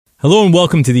Hello and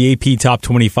welcome to the AP Top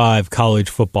 25 College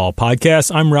Football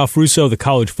Podcast. I'm Ralph Russo, the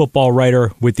college football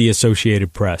writer with the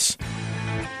Associated Press.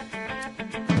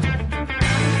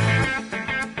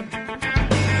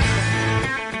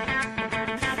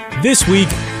 This week,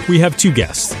 we have two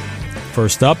guests.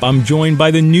 First up, I'm joined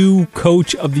by the new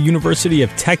coach of the University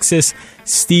of Texas,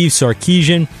 Steve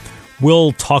Sarkisian.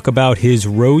 We'll talk about his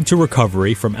road to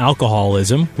recovery from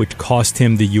alcoholism, which cost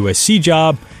him the USC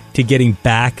job, to getting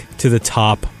back to the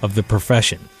top of the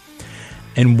profession,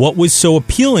 and what was so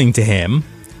appealing to him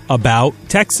about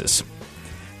Texas.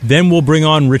 Then we'll bring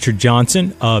on Richard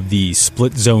Johnson of the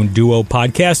Split Zone Duo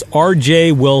podcast.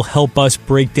 RJ will help us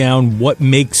break down what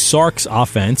makes Sark's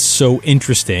offense so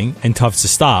interesting and tough to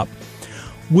stop.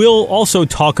 We'll also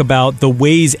talk about the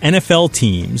ways NFL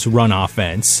teams run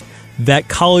offense that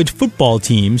college football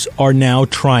teams are now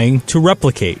trying to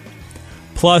replicate.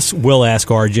 Plus, we'll ask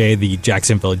RJ, the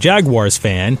Jacksonville Jaguars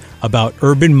fan, about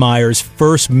Urban Meyer's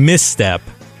first misstep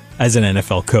as an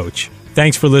NFL coach.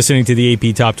 Thanks for listening to the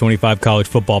AP Top 25 College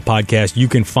Football Podcast. You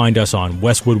can find us on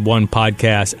Westwood One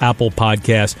Podcast, Apple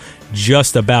Podcasts,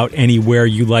 just about anywhere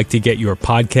you like to get your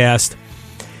podcast.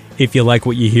 If you like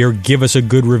what you hear, give us a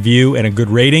good review and a good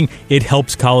rating. It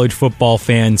helps college football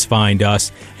fans find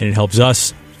us, and it helps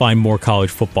us find more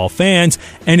college football fans.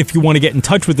 And if you want to get in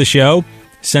touch with the show,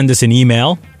 send us an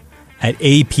email at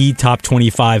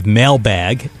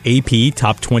aptop25mailbag,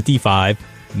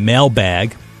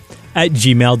 aptop25mailbag at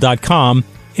gmail.com.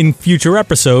 In future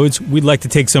episodes, we'd like to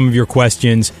take some of your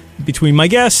questions between my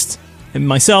guests and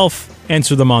myself,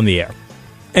 answer them on the air.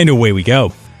 And away we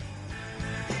go.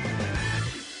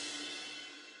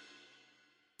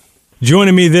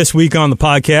 Joining me this week on the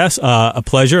podcast, a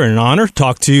pleasure and an honor to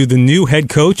talk to the new head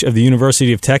coach of the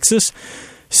University of Texas,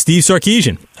 Steve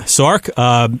Sarkisian. Sark,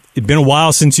 it's been a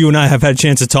while since you and I have had a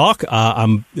chance to talk.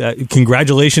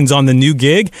 Congratulations on the new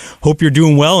gig. Hope you're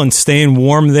doing well and staying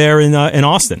warm there in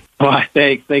Austin. Well,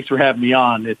 thanks for having me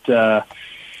on. It's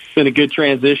been a good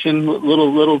transition. A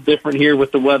little different here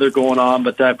with the weather going on,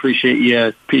 but I appreciate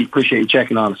you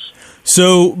checking on us.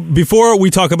 So before we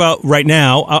talk about right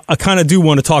now, I kind of do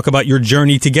want to talk about your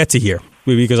journey to get to here,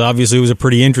 because obviously it was a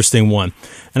pretty interesting one.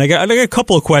 And I got a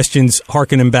couple of questions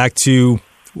harkening back to,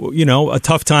 you know, a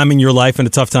tough time in your life and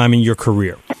a tough time in your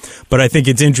career. But I think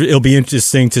it'll be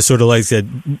interesting to sort of, like I said,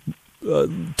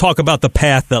 talk about the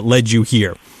path that led you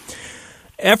here.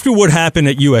 After what happened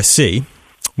at USC,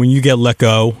 when you get let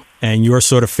go and you're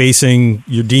sort of facing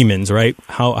your demons, right?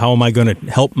 How am I going to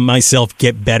help myself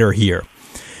get better here?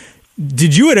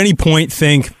 Did you at any point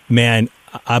think, man,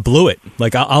 I blew it?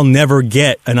 Like, I'll never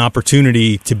get an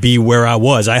opportunity to be where I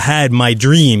was. I had my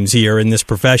dreams here in this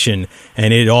profession,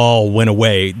 and it all went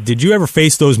away. Did you ever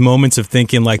face those moments of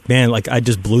thinking, like, man, like, I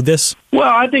just blew this?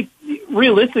 Well, I think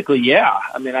realistically, yeah.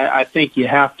 I mean, I think you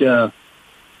have to,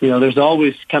 you know, there's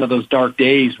always kind of those dark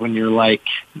days when you're like,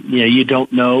 you know, you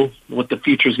don't know what the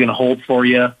future is going to hold for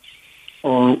you,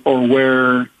 or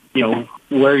where, you know,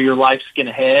 where your life's going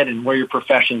to head and where your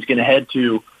profession's going to head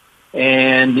to.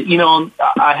 And, you know,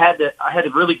 I had to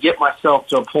really get myself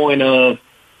to a point of,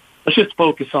 let's just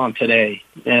focus on today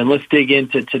and let's dig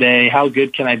into today. How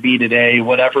good can I be today?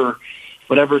 Whatever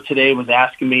today was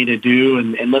asking me to do.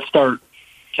 And let's start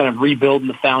kind of rebuilding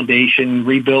the foundation,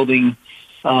 rebuilding,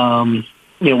 you know,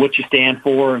 what you stand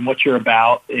for and what you're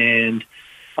about. And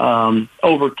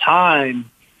over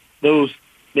time, those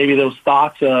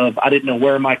thoughts of, I didn't know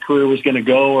where my career was going to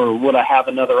go or would I have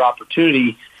another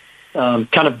opportunity, kind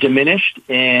of diminished,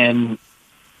 and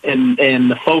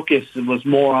the focus was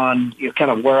more on, you know,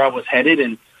 kind of where I was headed.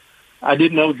 And I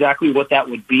didn't know exactly what that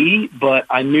would be, but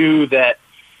I knew that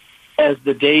as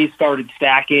the days started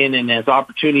stacking and as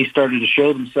opportunities started to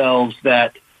show themselves,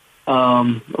 that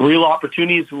real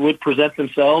opportunities would present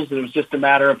themselves, and it was just a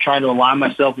matter of trying to align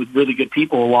myself with really good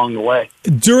people along the way.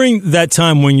 During that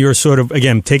time when you're sort of,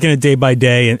 again, taking it day by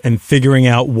day and figuring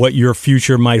out what your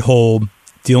future might hold,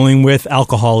 dealing with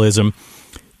alcoholism,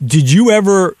 did you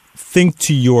ever think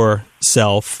to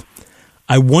yourself,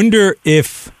 I wonder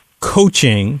if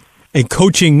coaching, and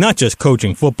coaching, not just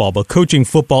coaching football, but coaching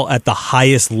football at the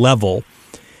highest level,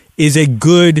 is a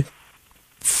good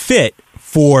fit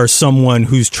for someone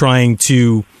who's trying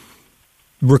to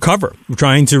recover,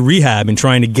 trying to rehab, and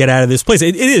trying to get out of this place?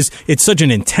 It's such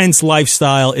an intense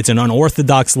lifestyle. It's an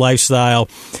unorthodox lifestyle.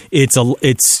 It's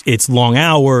long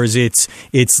hours. It's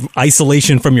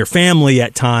isolation from your family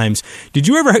at times. Did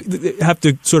you ever have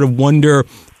to sort of wonder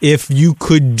if you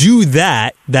could do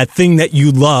that thing that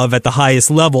you love at the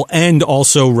highest level and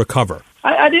also recover?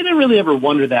 I didn't really ever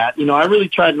wonder that. You know, I really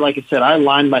tried, like I said, I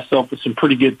aligned myself with some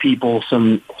pretty good people,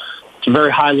 some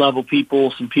very high-level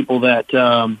people, some people that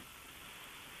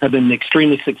have been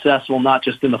extremely successful, not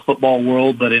just in the football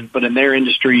world, but in their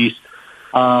industries,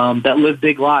 that live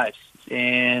big lives.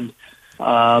 And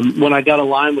when I got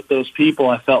aligned with those people,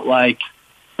 I felt like,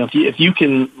 if you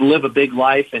can live a big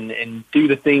life and do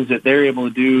the things that they're able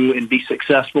to do and be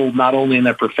successful, not only in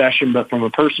their profession, but from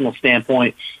a personal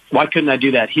standpoint, why couldn't I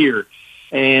do that here?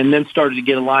 And then started to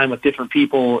get aligned with different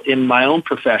people in my own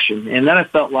profession. And then I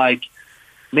felt like,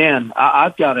 man,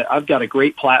 I've got a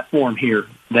great platform here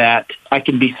that I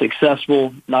can be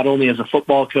successful, not only as a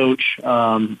football coach,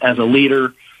 as a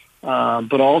leader,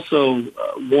 but also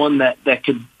one that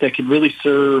could really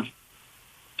serve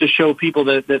to show people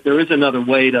that there is another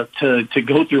way to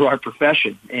go through our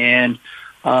profession. And,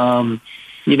 hopefully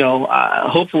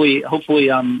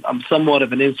I'm somewhat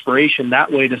of an inspiration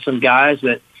that way to some guys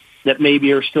that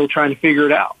maybe are still trying to figure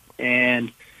it out.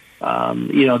 And,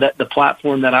 that the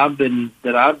platform that I've been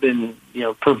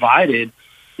provided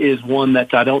is one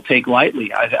that I don't take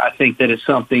lightly. I think that it's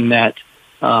something that,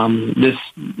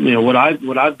 what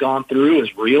I've gone through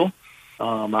is real.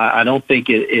 I don't think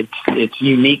it's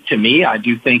unique to me. I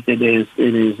do think that it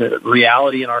is a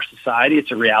reality in our society.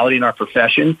 It's a reality in our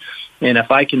profession. And if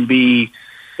I can be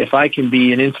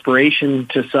an inspiration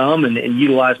to some and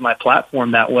utilize my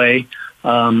platform that way,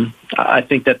 I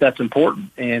think that that's important,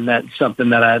 and that's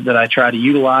something that I try to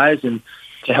utilize and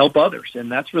to help others.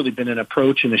 And that's really been an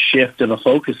approach and a shift of a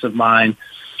focus of mine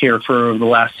here for the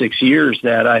last 6 years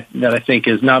that I think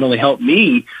has not only helped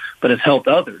me, but has helped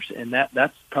others. And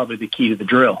that's probably the key to the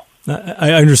drill.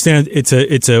 I understand it's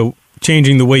a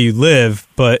changing the way you live,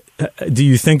 but do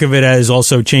you think of it as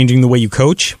also changing the way you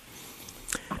coach?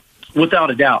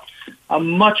 Without a doubt. I'm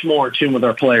much more in tune with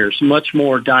our players, much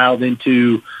more dialed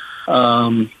into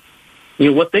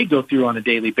what they go through on a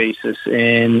daily basis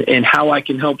and how I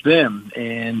can help them.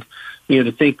 And,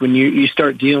 to think when you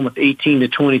start dealing with 18 to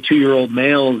 22-year-old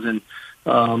males and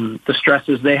the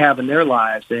stresses they have in their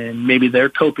lives and maybe their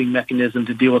coping mechanism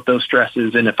to deal with those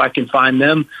stresses. And if I can find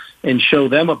them and show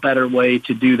them a better way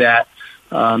to do that,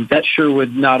 that sure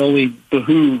would not only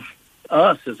behoove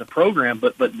us as a program,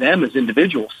 but them as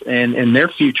individuals and their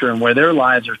future and where their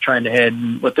lives are trying to head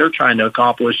and what they're trying to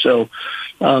accomplish. So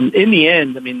in the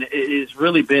end, it has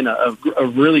really been a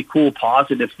really cool,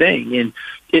 positive thing. And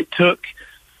it took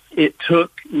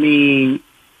me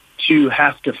to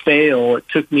have to fail. It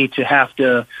took me to have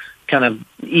to kind of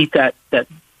eat that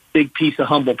big piece of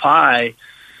humble pie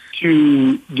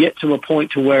to get to a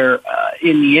point to where,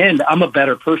 in the end, I'm a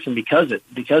better person because of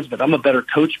it. I'm a better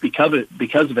coach because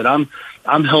of it.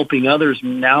 I'm helping others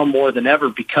now more than ever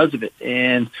because of it.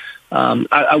 And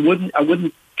I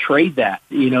wouldn't trade that,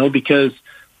 because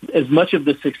as much of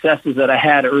the successes that I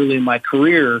had early in my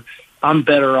career, I'm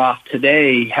better off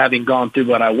today having gone through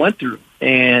what I went through.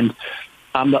 And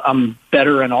I'm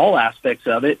better in all aspects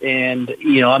of it, and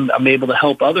I'm able to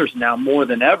help others now more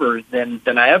than ever than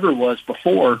I ever was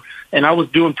before. And I was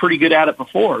doing pretty good at it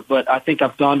before, but I think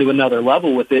I've gone to another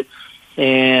level with it.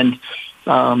 And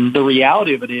the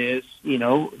reality of it is,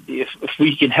 if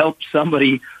we can help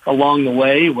somebody along the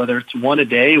way, whether it's one a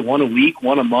day, one a week,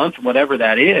 one a month, whatever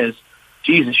that is,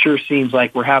 geez, it sure seems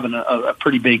like we're having a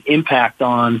pretty big impact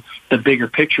on the bigger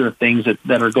picture of things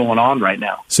that are going on right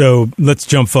now. So let's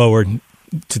jump forward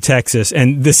to Texas.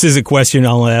 And this is a question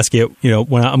I'll ask you,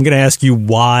 when I'm going to ask you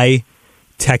why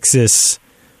Texas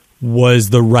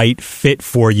was the right fit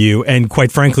for you. And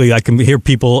quite frankly, I can hear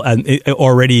people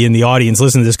already in the audience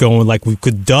listening to this going like,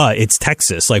 it's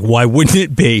Texas. Like, why wouldn't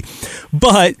it be?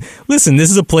 But listen, this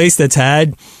is a place that's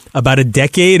had about a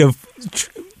decade of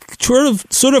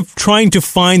sort of trying to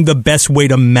find the best way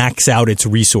to max out its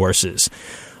resources.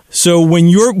 So when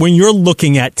you're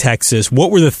looking at Texas,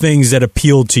 what were the things that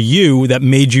appealed to you that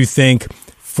made you think,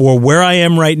 for where I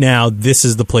am right now, this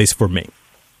is the place for me?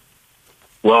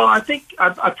 Well, I think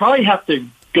I probably have to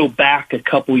go back a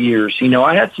couple years.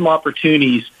 I had some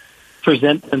opportunities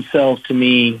present themselves to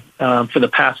me for the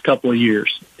past couple of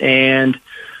years. And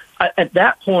at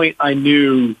that point, I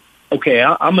knew, okay,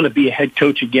 I'm going to be a head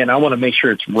coach again. I want to make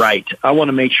sure it's right. I want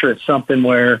to make sure it's something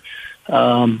where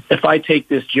if I take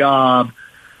this job,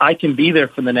 I can be there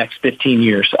for the next 15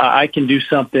 years. I can do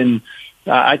something.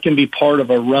 I can be part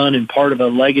of a run and part of a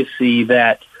legacy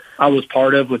that I was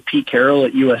part of with Pete Carroll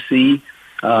at USC.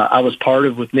 I was part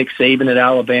of with Nick Saban at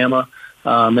Alabama,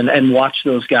 and watch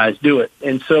those guys do it.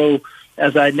 And so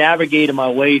as I navigated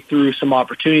my way through some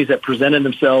opportunities that presented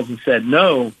themselves and said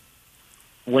no,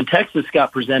 when Texas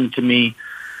got presented to me,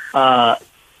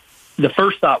 the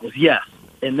first thought was yes.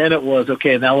 And then it was,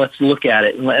 okay, now let's look at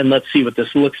it and let's see what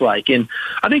this looks like. And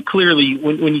I think clearly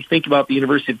when you think about the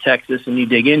University of Texas and you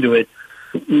dig into it,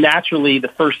 naturally the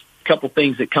first couple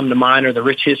things that come to mind are the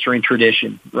rich history and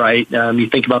tradition, right? You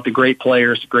think about the great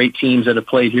players, great teams that have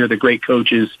played here, the great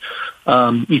coaches.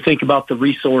 You think about the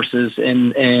resources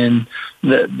and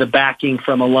the backing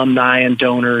from alumni and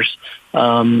donors.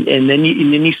 And then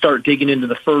you start digging into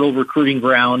the fertile recruiting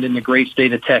ground in the great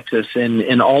state of Texas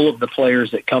and all of the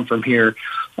players that come from here.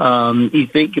 You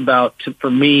think about, for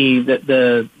me, that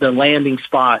the landing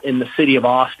spot in the city of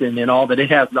Austin and all that it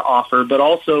has to offer, but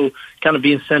also kind of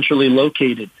being centrally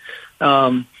located.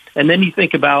 And then you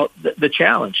think about the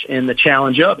challenge and the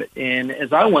challenge of it. And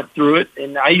as I went through it,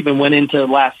 and I even went into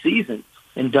last season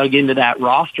and dug into that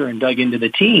roster and dug into the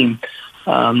team,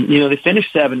 they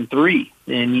finished 7-3.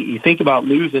 And you think about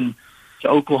losing to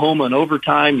Oklahoma in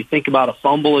overtime. You think about a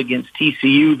fumble against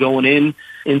TCU going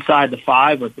inside the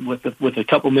 5 with a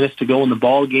couple minutes to go in the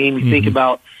ball game. You think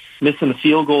about missing a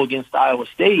field goal against Iowa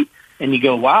State, and you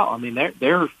go, wow, I mean,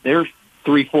 they're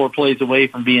 3-4 plays away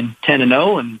from being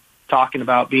 10-0 and talking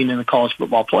about being in the college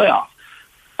football playoff.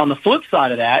 On the flip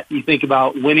side of that, you think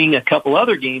about winning a couple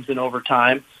other games in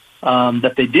overtime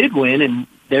that they did win, and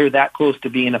they're that close to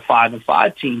being a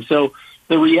 5-5 team. So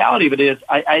the reality of it is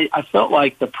I felt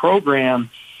like the program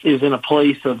is in a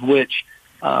place of which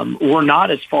we're not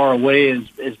as far away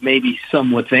as maybe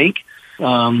some would think.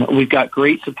 We've got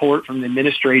great support from the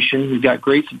administration. We've got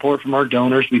great support from our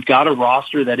donors. We've got a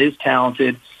roster that is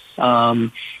talented.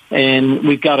 And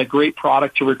we've got a great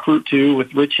product to recruit to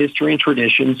with rich history and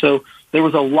tradition. So there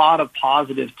was a lot of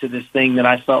positives to this thing that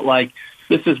I felt like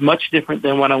this is much different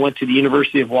than when I went to the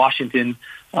University of Washington,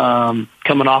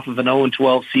 coming off of an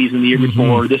 0-12 season the year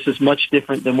before. This is much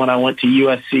different than when I went to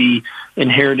USC,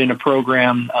 inheriting a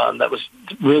program that was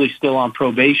really still on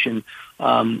probation.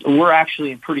 We're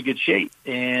actually in pretty good shape.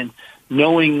 And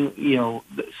knowing,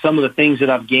 some of the things that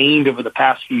I've gained over the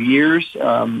past few years,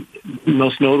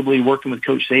 most notably working with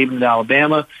Coach Saban at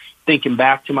Alabama, thinking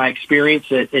back to my experience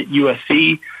at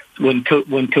USC when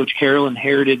Coach Carroll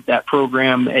inherited that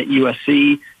program at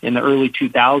USC in the early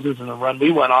 2000s and the run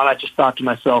we went on, I just thought to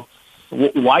myself,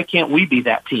 why can't we be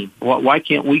that team? Why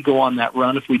can't we go on that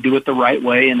run if we do it the right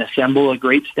way and assemble a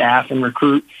great staff and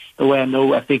recruit the way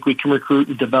I think we can recruit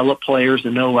and develop players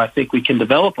and I think we can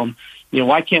develop them?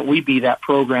 Why can't we be that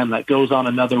program that goes on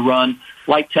another run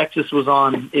like Texas was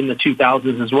on in the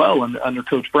 2000s as well under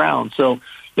Coach Brown? So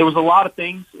there was a lot of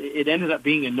things. It ended up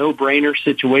being a no-brainer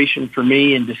situation for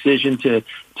me and decision to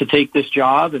take this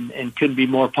job and couldn't be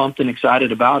more pumped and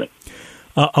excited about it.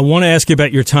 I want to ask you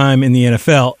about your time in the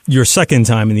NFL, your second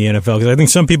time in the NFL, because I think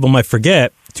some people might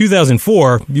forget.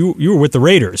 2004, you were with the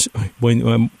Raiders,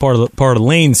 when part of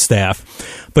Lane's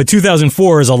staff, but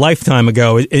 2004 is a lifetime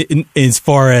ago as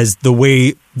far as the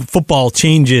way football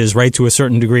changes, right, to a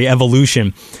certain degree,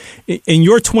 evolution. In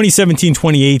your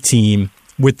 2017-28 team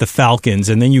with the Falcons,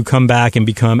 and then you come back and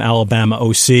become Alabama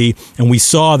OC, and we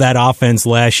saw that offense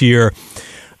last year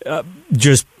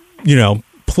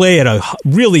play at a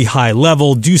really high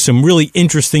level, do some really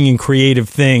interesting and creative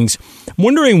things. I'm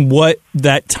wondering what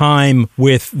that time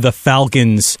with the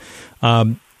Falcons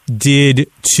did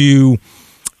to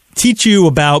teach you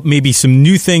about maybe some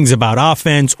new things about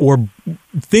offense or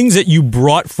things that you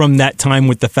brought from that time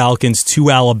with the Falcons to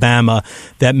Alabama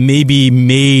that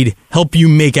maybe help you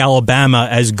make Alabama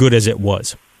as good as it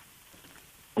was.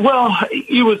 Well,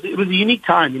 it was a unique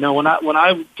time. When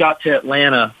I got to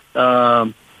Atlanta,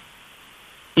 I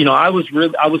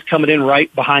was coming in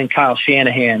right behind Kyle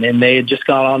Shanahan, and they had just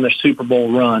gone on their Super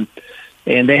Bowl run,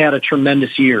 and they had a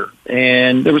tremendous year.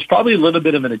 And there was probably a little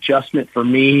bit of an adjustment for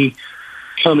me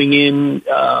coming in,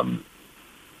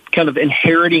 kind of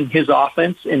inheriting his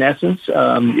offense in essence.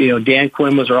 Dan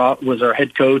Quinn was our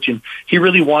head coach, and he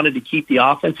really wanted to keep the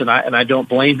offense, and I don't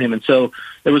blame him. And so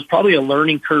there was probably a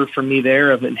learning curve for me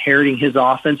there of inheriting his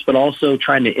offense, but also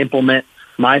trying to implement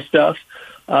my stuff.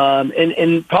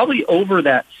 And probably over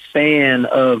that span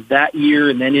of that year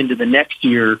and then into the next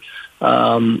year,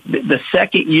 the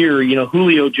second year,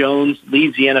 Julio Jones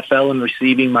leads the NFL in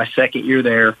receiving my second year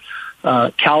there.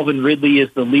 Calvin Ridley is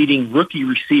the leading rookie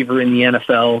receiver in the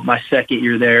NFL my second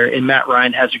year there, and Matt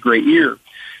Ryan has a great year.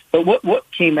 But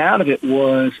what came out of it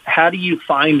was, how do you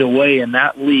find a way in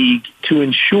that league to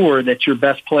ensure that your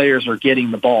best players are getting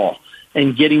the ball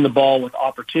and getting the ball with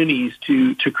opportunities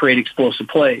to create explosive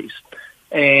plays?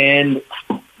 And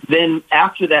then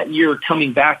after that year,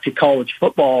 coming back to college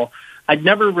football, I'd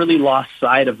never really lost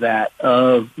sight of that.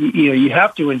 You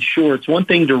have to ensure, it's one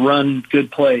thing to run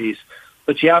good plays,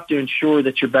 but you have to ensure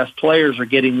that your best players are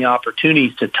getting the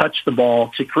opportunities to touch the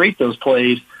ball, to create those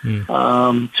plays,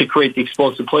 to create the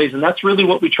explosive plays. And that's really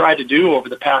what we tried to do over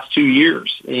the past 2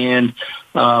 years. And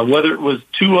whether it was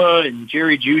Tua and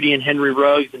Jerry Jeudy and Henry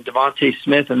Ruggs and Devontae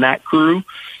Smith and that crew,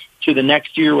 to the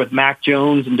next year with Mac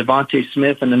Jones and Devontae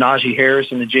Smith and the Najee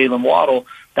Harris and the Jalen Waddle,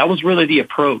 that was really the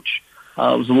approach.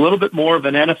 It was a little bit more of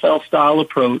an NFL-style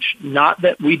approach, not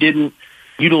that we didn't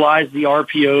utilize the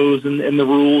RPOs and the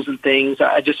rules and things.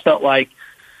 I just felt like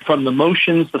from the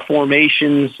motions, the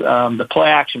formations, the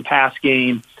play-action pass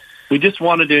game, we just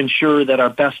wanted to ensure that our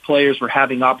best players were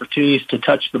having opportunities to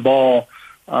touch the ball,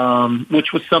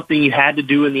 which was something you had to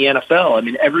do in the NFL. I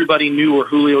mean, everybody knew where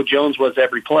Julio Jones was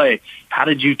every play. How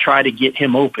did you try to get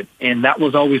him open? And that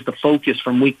was always the focus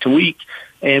from week to week,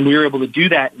 and we were able to do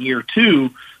that in year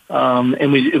two.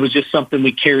 It was just something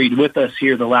we carried with us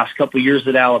here the last couple of years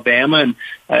at Alabama,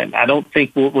 and I don't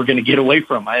think we're going to get away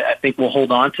from. I think we'll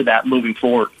hold on to that moving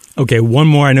forward. Okay, one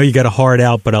more. I know you got a hard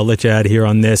out, but I'll let you out of here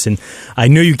on this. And I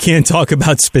know you can't talk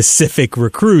about specific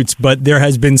recruits, but there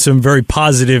has been some very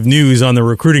positive news on the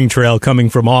recruiting trail coming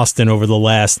from Austin over the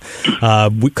last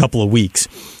couple of weeks.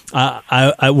 What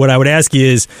I would ask you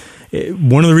is,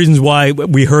 one of the reasons why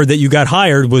we heard that you got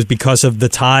hired was because of the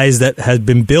ties that had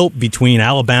been built between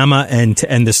Alabama and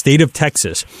the state of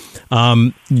Texas.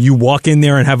 You walk in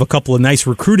there and have a couple of nice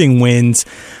recruiting wins.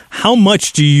 How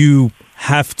much do you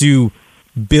have to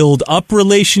build up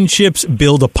relationships,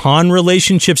 build upon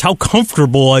relationships? How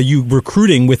comfortable are you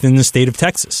recruiting within the state of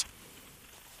Texas?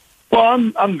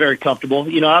 Well, I'm very comfortable.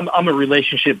 You know, I'm a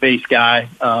relationship-based guy.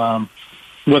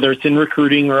 Whether it's in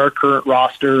recruiting or our current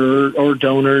roster or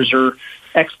donors or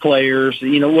ex-players,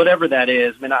 you know, whatever that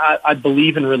is. I mean, I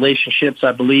believe in relationships.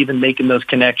 I believe in making those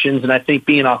connections. And I think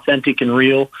being authentic and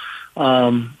real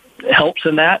helps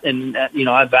in that. And, you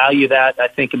know, I value that. I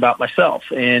think about myself.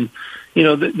 And, you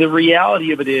know, the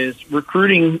reality of it is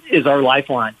recruiting is our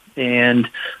lifeline. And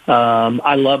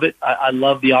I love it. I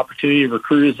love the opportunity to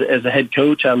recruit as a head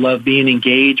coach. I love being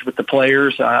engaged with the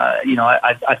players. You know,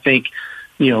 I think,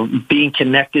 you know, being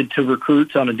connected to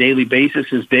recruits on a daily basis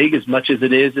is big as much as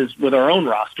it is with our own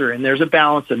roster, and there's a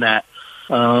balance in that.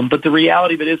 But the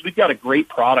reality of it is we've got a great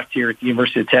product here at the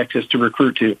University of Texas to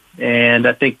recruit to, and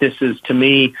I think this is, to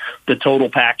me, the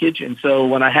total package. And so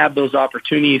when I have those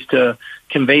opportunities to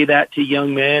convey that to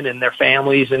young men and their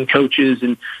families and coaches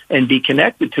and be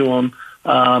connected to them,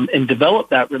 and develop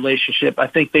that relationship, I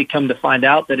think they come to find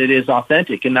out that it is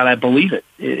authentic and that I believe it.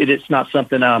 It's not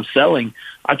something that I'm selling.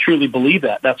 I truly believe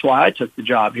that. That's why I took the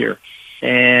job here.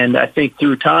 And I think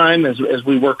through time, as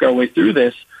we work our way through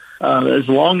this, as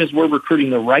long as we're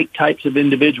recruiting the right types of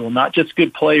individual, not just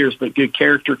good players, but good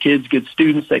character kids, good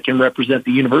students that can represent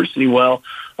the university well,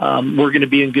 we're going to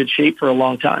be in good shape for a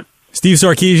long time. Steve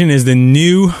Sarkisian is the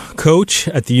new coach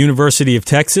at the University of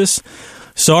Texas.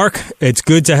 Sark, it's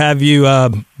good to have you,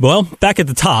 back at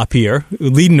the top here,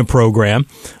 leading the program.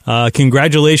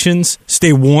 Congratulations.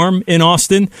 Stay warm in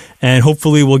Austin, and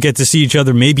hopefully we'll get to see each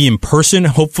other maybe in person,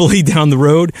 hopefully down the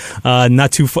road,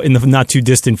 in the not too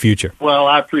distant future. Well,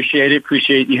 I appreciate it.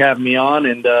 Appreciate you having me on,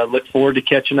 and look forward to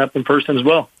catching up in person as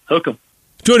well. Hook 'em.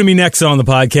 Joining me next on the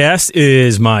podcast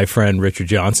is my friend Richard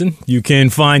Johnson. You can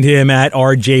find him at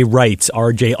RJ Writes,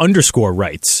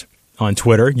 RJ_Writes on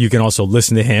Twitter. You can also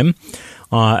listen to him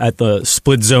at the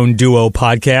Split Zone Duo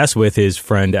podcast with his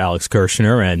friend Alex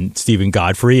Kirshner and Stephen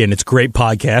Godfrey, and it's a great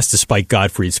podcast despite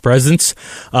Godfrey's presence.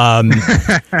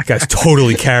 Guys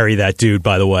totally carry that dude,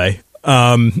 by the way.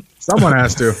 Someone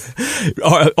has to.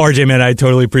 RJ, man, I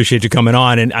totally appreciate you coming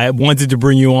on, and I wanted to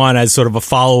bring you on as sort of a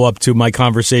follow-up to my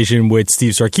conversation with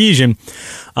Steve Sarkisian,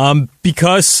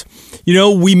 because, you know,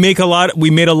 we made a lot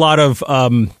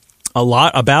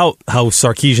about how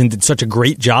Sarkisian did such a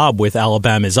great job with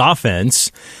Alabama's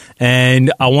offense,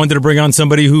 and I wanted to bring on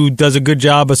somebody who does a good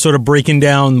job of sort of breaking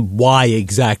down why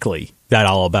exactly that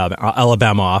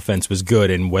Alabama offense was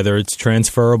good and whether it's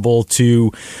transferable to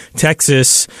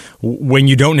Texas when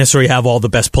you don't necessarily have all the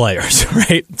best players,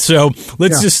 right? So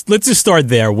let's just start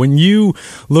there. When you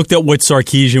looked at what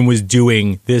Sarkisian was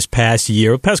doing this past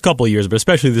couple of years, but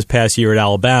especially this past year at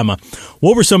Alabama,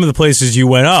 what were some of the places you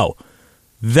went, oh,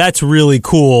 that's really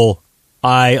cool.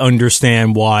 I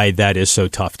understand why that is so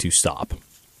tough to stop.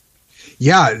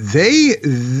 Yeah,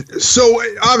 so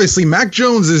obviously Mac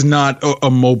Jones is not a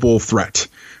mobile threat.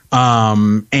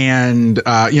 Tua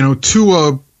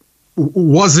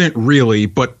wasn't really,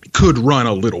 but could run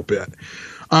a little bit.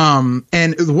 And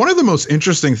one of the most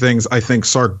interesting things I think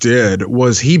Sark did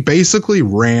was he basically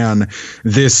ran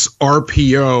this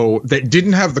RPO that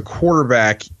didn't have the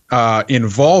quarterback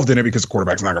involved in it because the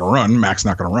quarterback's not going to run. Mac's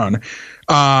not going to run.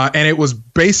 And it was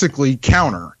basically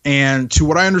counter. And to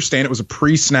what I understand, it was a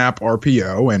pre-snap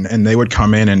RPO, and they would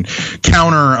come in and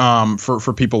counter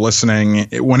for people listening.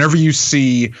 Whenever you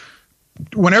see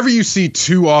whenever you see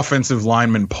two offensive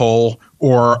linemen pull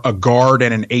or a guard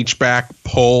and an H-back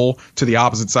pull to the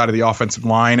opposite side of the offensive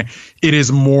line, it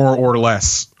is more or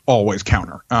less always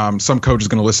counter. Some coach is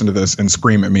going to listen to this and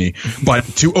scream at me, but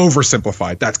to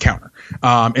oversimplify it, that's counter.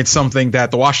 It's something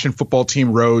that the Washington football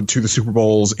team rode to the Super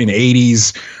Bowls in the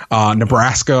 80s.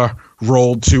 Nebraska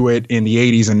rolled to it in the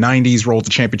 80s and 90s, rolled to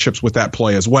championships with that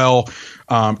play as well.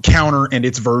 Counter and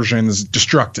its versions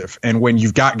destructive. And when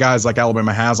you've got guys like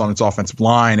Alabama has on its offensive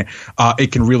line,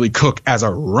 it can really cook as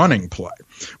a running play.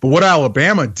 But what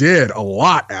Alabama did a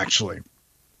lot, actually,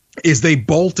 is they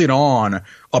bolted on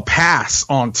a pass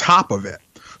on top of it.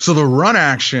 So the run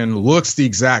action looks the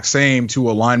exact same to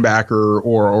a linebacker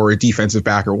or a defensive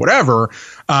back or whatever,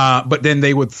 but then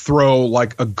they would throw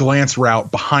like a glance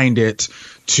route behind it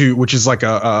which is like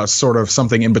a sort of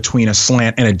something in between a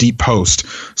slant and a deep post.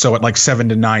 So at like 7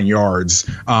 to 9 yards,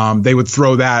 they would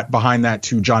throw that behind that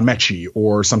to John Mechie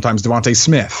or sometimes Devontae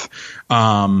Smith.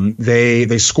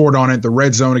 They scored on it the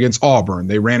red zone against Auburn.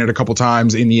 They ran it a couple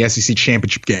times in the SEC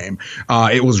championship game.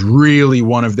 It was really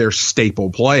one of their staple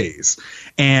plays.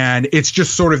 And it's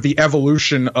just sort of the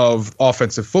evolution of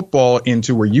offensive football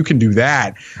into where you can do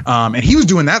that. And he was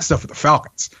doing that stuff with the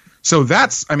Falcons. So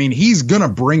he's going to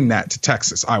bring that to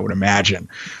Texas, I would imagine.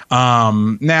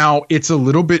 Now, it's a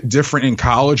little bit different in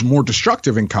college, more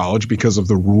destructive in college because of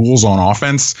the rules on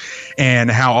offense and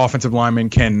how offensive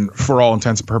linemen can, for all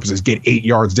intents and purposes, get 8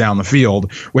 yards down the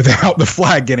field without the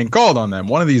flag getting called on them.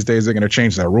 One of these days, they're going to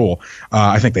change that rule.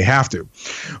 I think they have to.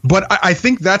 But I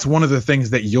think that's one of the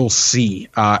things that you'll see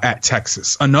at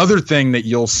Texas. Another thing that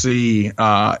you'll see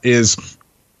is,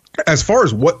 as far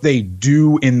as what they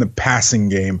do in the passing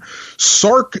game,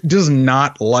 Sark does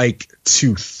not like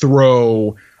to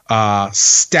throw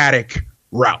static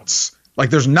routes. Like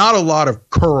there's not a lot of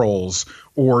curls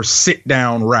or sit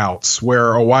down routes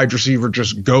where a wide receiver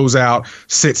just goes out,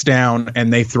 sits down,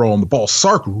 and they throw him the ball.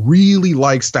 Sark really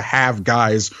likes to have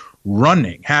guys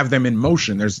running, have them in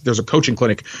motion. There's a coaching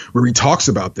clinic where he talks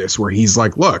about this, where he's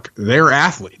like, look, they're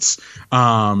athletes.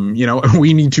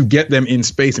 We need to get them in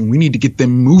space and we need to get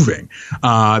them moving.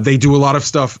 They do a lot of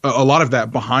stuff, a lot of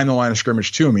that behind the line of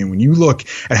scrimmage too. I mean, when you look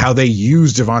at how they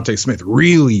use Devontae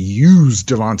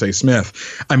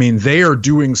Smith, they are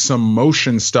doing some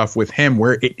motion stuff with him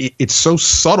where it's so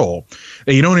subtle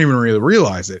that you don't even really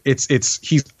realize it.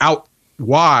 He's out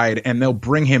wide and they'll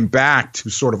bring him back to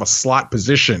sort of a slot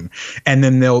position and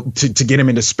then they'll to get him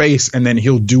into space and then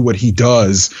he'll do what he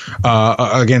does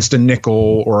against a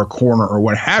nickel or a corner or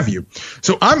what have you.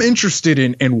 So I'm interested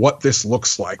in what this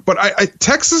looks like. But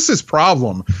Texas's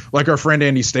problem, like our friend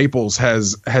Andy Staples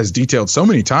has detailed so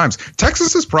many times,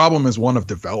 Texas's problem is one of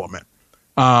development.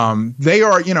 They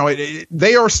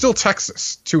are still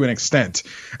Texas to an extent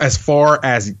as far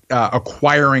as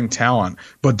acquiring talent,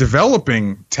 but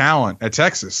developing talent at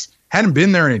Texas hadn't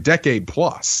been there in a decade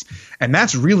plus. And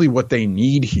that's really what they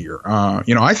need here.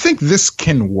 I think this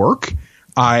can work.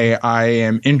 I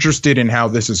am interested in how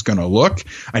this is going to look.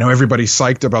 I know everybody's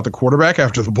psyched about the quarterback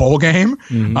after the bowl game.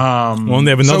 Mm-hmm. And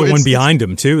they have another one behind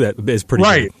him too. That is pretty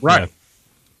good. Right. Yeah.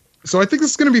 So I think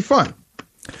this is going to be fun.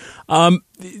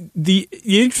 The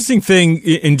interesting thing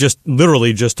in just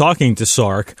talking to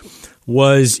Sark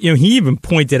was, he even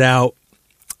pointed out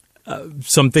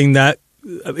something that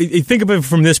think of it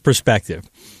from this perspective.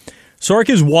 Sark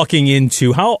is walking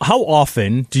into how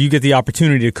often do you get the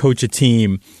opportunity to coach a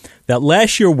team that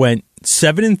last year went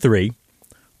 7-3,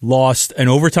 lost an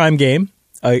overtime game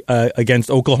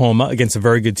against Oklahoma, against a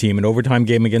very good team, an overtime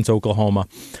game against Oklahoma,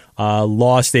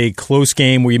 lost a close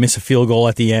game where you miss a field goal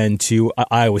at the end to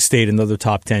Iowa State, another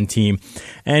top 10 team,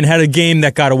 and had a game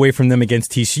that got away from them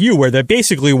against TCU where they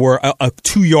basically were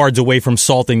 2 yards away from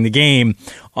salting the game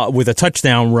with a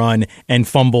touchdown run and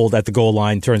fumbled at the goal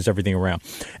line, turns everything around.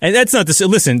 And that's not this.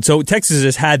 Listen, so Texas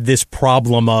has had this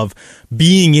problem of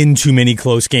being in too many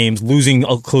close games, losing to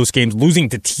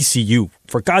TCU.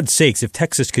 For God's sakes, if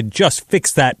Texas could just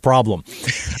fix that problem.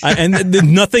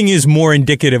 And nothing is more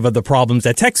indicative of the problems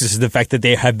at Texas is the fact that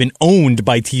they have been owned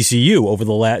by TCU over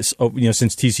the last,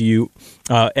 since TCU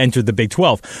entered the Big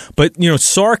 12. But,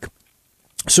 Sark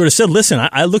sort of said, listen,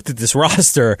 I looked at this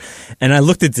roster and I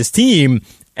looked at this team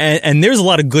and there's a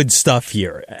lot of good stuff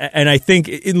here. And I think,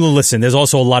 listen, there's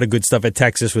also a lot of good stuff at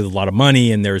Texas with a lot of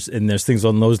money and there's things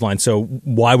on those lines. So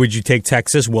why would you take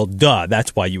Texas? Well, duh,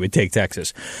 that's why you would take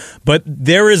Texas. But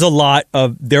there is a lot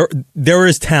of, there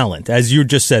is talent. As you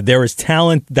just said, there is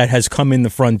talent that has come in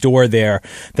the front door there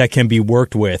that can be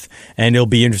worked with. And it'll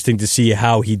be interesting to see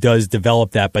how he does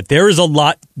develop that. But there's a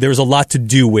lot to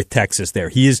do with Texas there.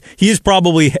 He is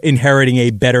probably inheriting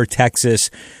a better Texas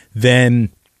than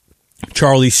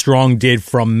Charlie Strong did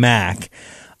from Mac.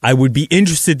 I would be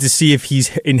interested to see if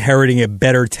he's inheriting a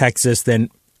better Texas than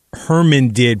Herman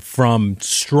did from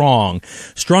Strong.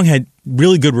 Strong had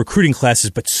really good recruiting classes,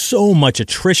 but so much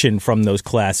attrition from those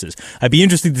classes. I'd be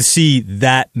interested to see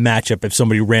that matchup if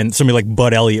somebody like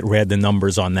Bud Elliott ran the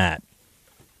numbers on that.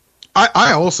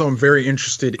 I also am very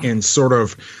interested in sort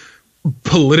of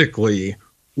politically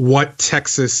what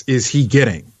Texas is he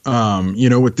getting,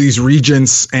 with these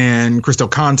regents and Chris Del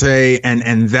Conte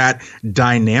and that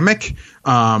dynamic.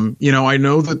 I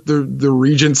know that the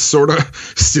regents sort of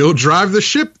still drive the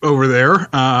ship over there.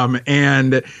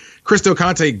 And Chris Del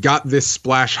Conte got this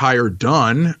splash hire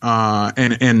done.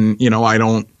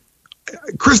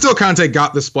 Chris Del Conte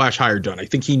got the splash hire done. I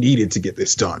think he needed to get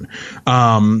this done.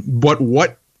 But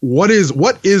what is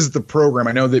the program?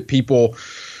 I know that people,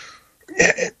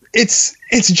 it's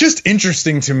just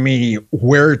interesting to me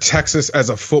where Texas as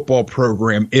a football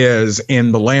program is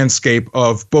in the landscape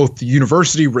of both the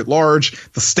university writ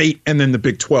large, the state, and then the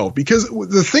Big 12. Because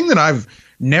the thing that I've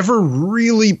never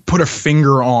really put a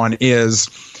finger on is,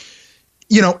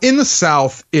 in the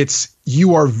South,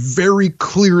 you are very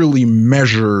clearly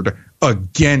measured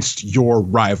against your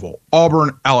rival,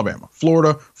 Auburn, Alabama,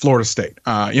 Florida State.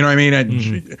 You know what I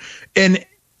mean? And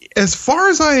as far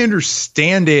as I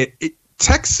understand it,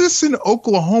 Texas and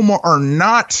Oklahoma are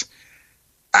not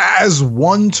as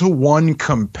one-to-one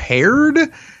compared.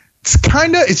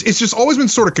 It's just always been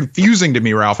sort of confusing to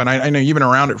me, Ralph. And I know you've been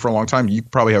around it for a long time. You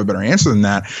probably have a better answer than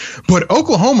that. But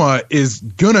Oklahoma is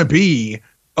going to be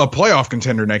a playoff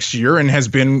contender next year and has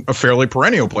been a fairly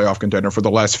perennial playoff contender for the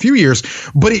last few years.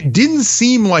 But it didn't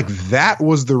seem like that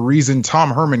was the reason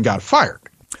Tom Herman got fired.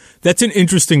 That's an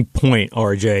interesting point,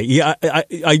 RJ. Yeah,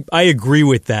 I agree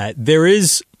with that.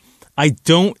 I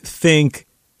don't think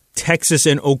Texas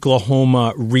and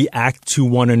Oklahoma react to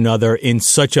one another in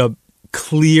such a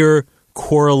clear,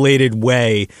 correlated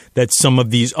way that some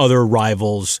of these other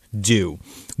rivals do,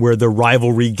 where the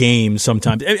rivalry games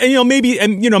sometimes,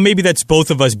 maybe that's both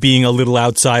of us being a little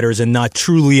outsiders and not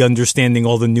truly understanding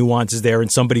all the nuances there, and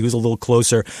somebody who's a little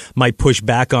closer might push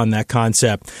back on that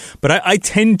concept. But I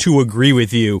tend to agree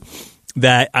with you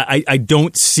that I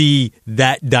don't see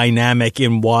that dynamic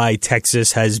in why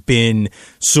Texas has been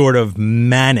sort of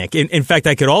manic. In fact,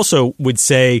 I would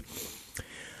say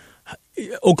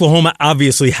Oklahoma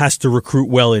obviously has to recruit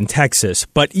well in Texas,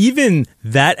 but even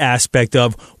that aspect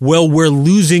of, we're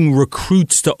losing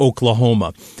recruits to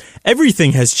Oklahoma.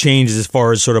 Everything has changed as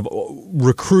far as sort of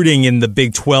recruiting in the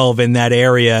Big 12 in that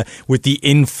area with the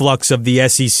influx of the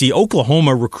SEC.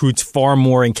 Oklahoma recruits far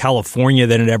more in California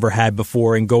than it ever had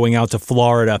before, and going out to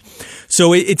Florida.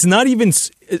 So it's not even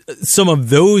some of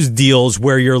those deals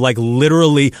where you're like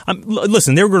literally,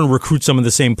 listen, they're going to recruit some of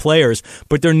the same players,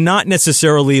 but they're not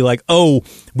necessarily like, oh,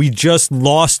 we just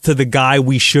lost to the guy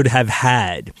we should have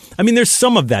had. I mean, there's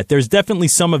some of that. There's definitely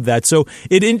some of that. So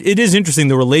it is interesting,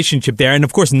 the relationship there. And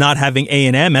of course, not having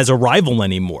A&M as a rival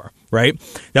anymore, right?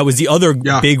 That was the other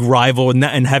big rival,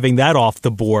 and having that off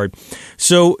the board.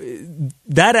 So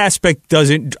that aspect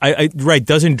doesn't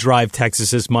drive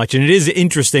Texas as much. And it is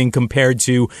interesting compared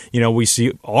to, we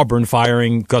see Auburn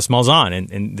firing Gus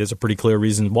Malzahn, and there's a pretty clear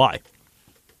reason why.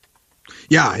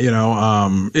 Yeah,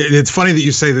 it's funny that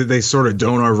you say that they sort of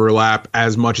don't overlap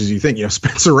as much as you think.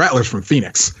 Spencer Rattler's from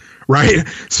Phoenix, right?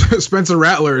 So Spencer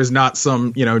Rattler is not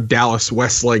some, Dallas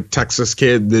Westlake, Texas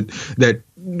kid that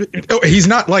he's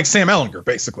not like Sam Ehlinger,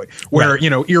 basically, where,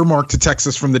 right, earmarked to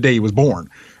Texas from the day he was born.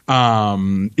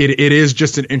 It is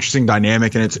just an interesting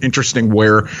dynamic, and it's interesting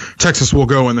where Texas will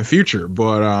go in the future.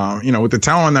 But, with the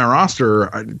talent on that roster,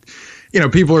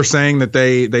 people are saying that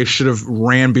they should have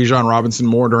ran Bijan Robinson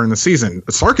more during the season.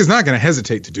 Sark is not going to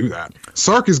hesitate to do that.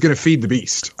 Sark is going to feed the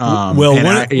beast.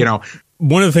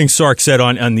 One of the things Sark said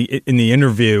in the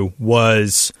interview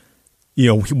was,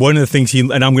 one of the things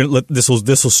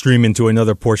this will stream into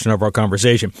another portion of our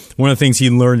conversation. One of the things he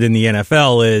learned in the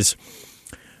NFL is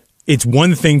it's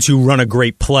one thing to run a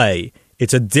great play.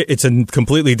 It's a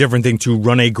completely different thing to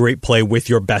run a great play with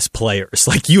your best players.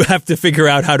 Like, you have to figure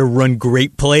out how to run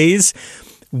great plays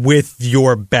with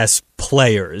your best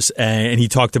players. And he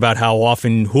talked about how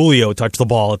often Julio touched the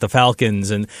ball at the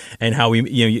Falcons, and how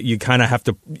you kind of have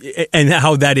to, and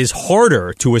how that is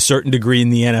harder to a certain degree in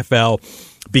the NFL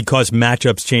because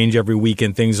matchups change every week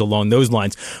and things along those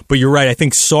lines. But you're right. I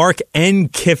think Sark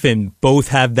and Kiffin both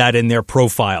have that in their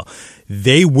profile.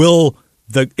 They will.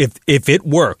 If it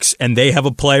works and they have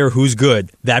a player who's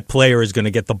good, that player is going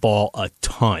to get the ball a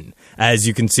ton. As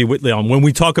you can see with Leon, when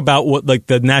we talk about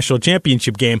the national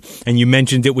championship game, and you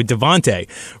mentioned it with Devontae,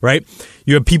 right?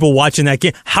 You have people watching that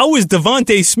game. How is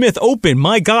Devontae Smith open?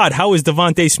 My God, how is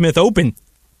Devontae Smith open?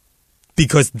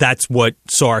 because that's what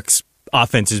Sark's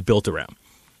offense is built around.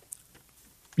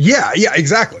 Yeah,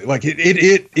 exactly. Like it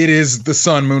is the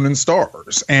sun, moon, and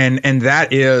stars, and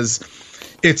that is,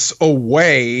 it's a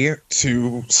way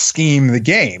to scheme the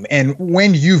game. And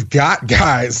when you've got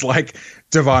guys like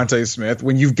Devontae Smith,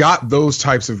 when you've got those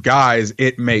types of guys,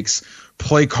 it makes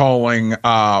play calling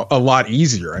a lot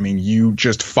easier. I mean, you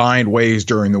just find ways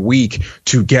during the week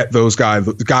to get those guys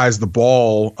the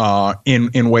ball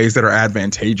in ways that are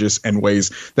advantageous and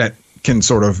ways that can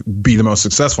sort of be the most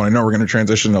successful. I know we're going to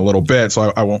transition a little bit,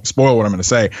 so I won't spoil what I'm going to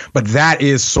say, but that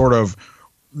is sort of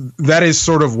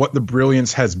what the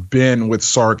brilliance has been with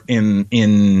Sark in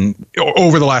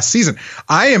over the last season.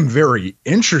 I am very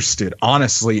interested,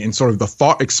 honestly, in sort of the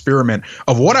thought experiment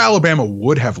of what Alabama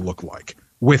would have looked like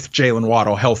with Jalen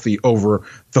Waddle healthy over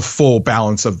the full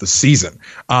balance of the season.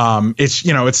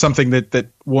 It's something that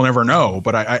we'll never know,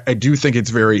 but I do think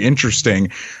it's very interesting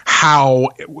how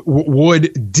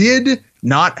did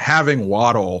not having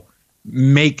Waddle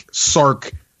make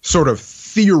Sark sort of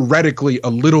theoretically a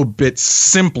little bit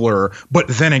simpler, but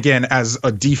then again, as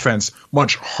a defense,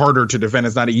 much harder to defend.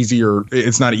 It's not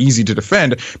easy to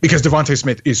defend because Devontae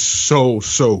Smith is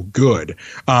so good.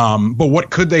 But what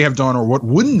could they have done, or what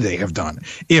wouldn't they have done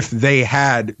if they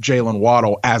had Jalen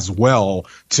Waddle as well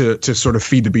to sort of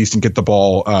feed the beast and get the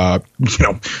ball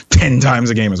 10 times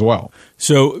a game as well?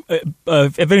 So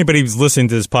if anybody's listening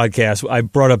to this podcast, I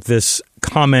brought up this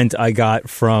comment I got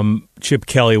from Chip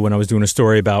Kelly when I was doing a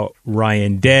story about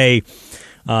Ryan Day.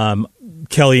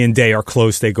 Kelly and Day are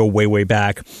close. They go way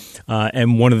back.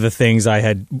 And one of the things I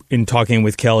had in talking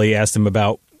with Kelly, asked him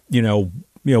about,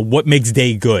 what makes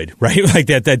Day good, right? Like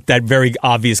that very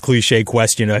obvious cliche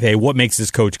question of, hey, what makes this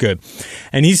coach good?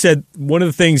 And he said one of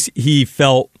the things he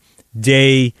felt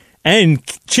Day and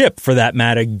Chip, for that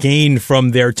matter, gained from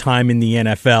their time in the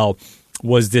NFL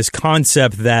was this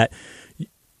concept that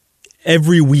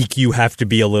every week you have to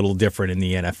be a little different in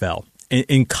the NFL.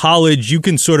 In college, you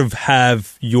can sort of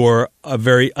have a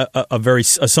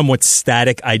somewhat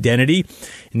static identity.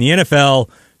 In the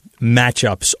NFL,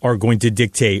 matchups are going to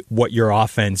dictate what your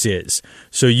offense is.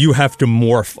 So you have to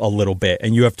morph a little bit,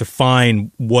 and you have to find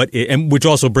which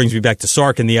also brings me back to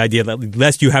Sark and the idea that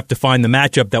lest you have to find the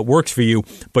matchup that works for you,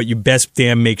 but you best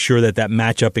damn make sure that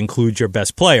matchup includes your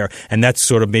best player. And that's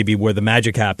sort of maybe where the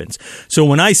magic happens. So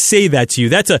when I say that to you,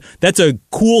 that's a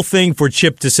cool thing for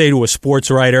Chip to say to a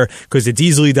sports writer, because it's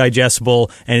easily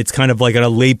digestible and it's kind of like at a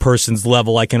layperson's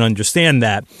level. I can understand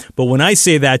that. But when I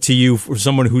say that to you, for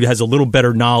someone who has a little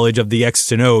better knowledge of the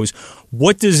X's and O's,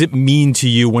 what does it mean to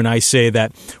you when I say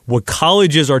that what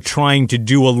colleges are trying to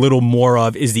do a little more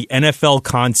of is the NFL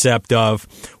concept of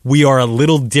we are a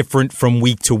little different from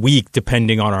week to week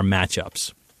depending on our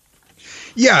matchups?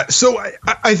 Yeah, so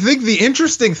I think the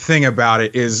interesting thing about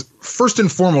it is, first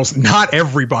and foremost, not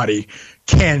everybody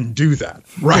can do that,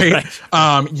 right?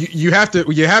 You have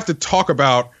to talk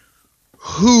about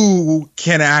who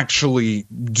can actually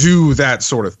do that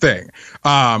sort of thing.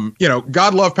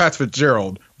 God love Pat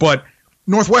Fitzgerald, but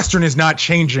Northwestern is not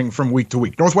changing from week to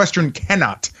week. Northwestern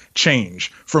cannot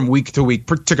change from week to week,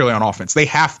 particularly on offense. They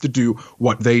have to do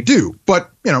what they do.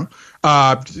 But,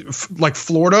 like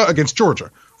Florida against Georgia.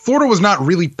 Florida was not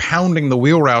really pounding the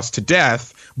wheel routes to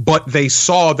death, but they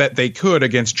saw that they could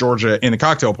against Georgia in the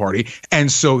cocktail party,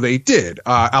 and so they did.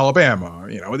 Alabama,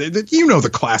 the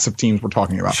class of teams we're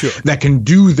talking about that can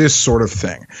do this sort of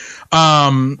thing.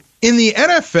 In the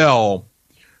NFL,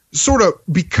 sort of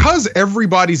because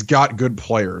everybody's got good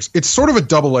players, it's sort of a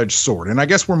double-edged sword, and I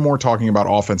guess we're more talking about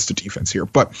offense to defense here.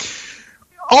 But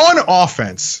on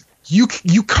offense, you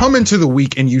come into the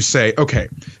week and you say, okay,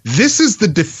 this is the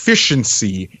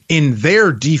deficiency in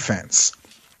their defense.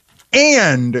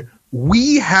 And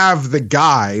we have the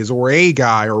guys, or a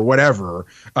guy or whatever,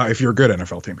 if you're a good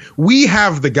NFL team, we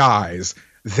have the guys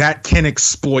that can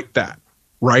exploit that,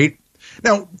 right?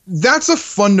 Now, that's a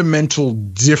fundamental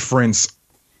difference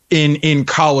in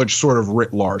college sort of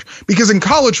writ large, because in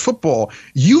college football,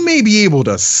 you may be able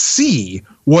to see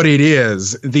what it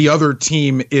is the other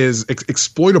team is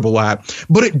exploitable at,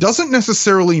 but it doesn't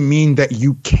necessarily mean that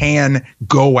you can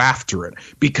go after it,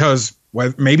 because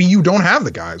maybe you don't have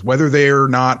the guys, whether they're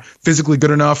not physically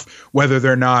good enough, whether they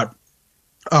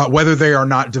are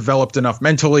not developed enough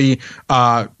mentally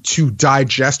to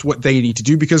digest what they need to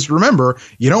do. Because remember,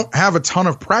 you don't have a ton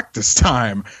of practice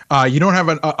time. You don't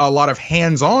have a lot of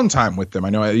hands-on time with them. I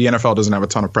know the NFL doesn't have a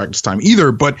ton of practice time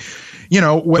either, but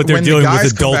but they're dealing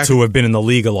with adults who have been in the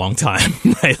league a long time,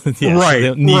 right? Yeah, right. So they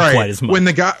don't need quite as much.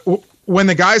 When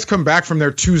the guys come back from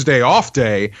their Tuesday off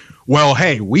day, well,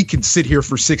 hey, we can sit here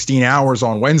for 16 hours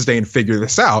on Wednesday and figure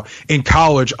this out. In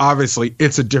college, obviously,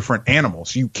 it's a different animal.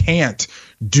 So you can't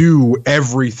do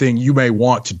everything you may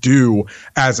want to do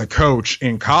as a coach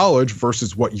in college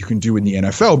versus what you can do in the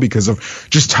NFL because of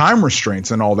just time restraints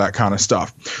and all that kind of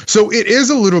stuff. So it is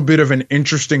a little bit of an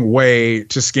interesting way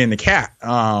to skin the cat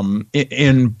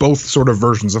in both sort of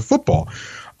versions of football.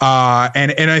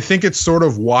 And I think it's sort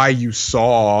of why you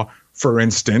saw, for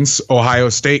instance, Ohio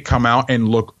State come out and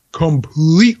look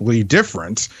completely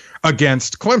different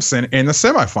against Clemson in the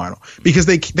semifinal because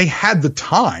they had the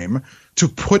time to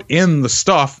put in the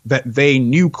stuff that they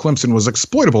knew Clemson was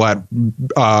exploitable at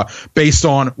based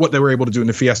on what they were able to do in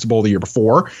the Fiesta Bowl the year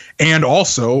before and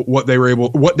also what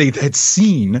they had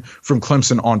seen from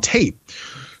Clemson on tape.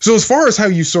 So as far as how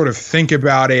you sort of think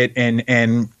about it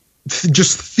and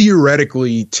just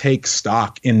theoretically take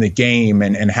stock in the game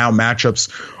and how matchups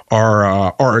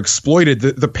are exploited,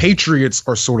 the Patriots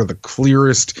are sort of the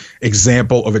clearest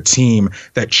example of a team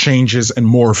that changes and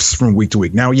morphs from week to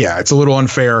week. Now, yeah, it's a little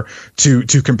unfair to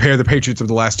compare the Patriots of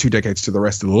the last 2 decades to the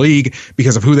rest of the league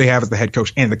because of who they have as the head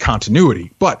coach and the continuity.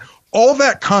 But all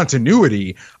that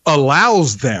continuity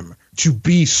allows them to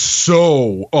be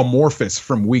so amorphous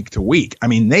from week to week. I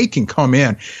mean, they can come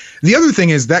in. The other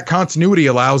thing is that continuity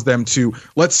allows them to,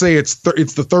 let's say it's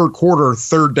the third quarter,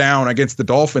 third down against the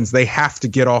Dolphins. They have to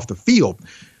get off the field.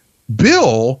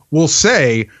 Bill will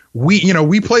say, we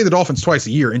play the Dolphins twice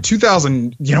a year. In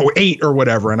 2008 or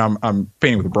whatever, and I'm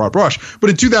painting with a broad brush, but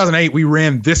in 2008 we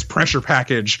ran this pressure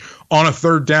package on a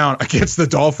third down against the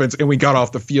Dolphins and we got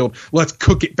off the field. Let's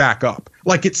cook it back up.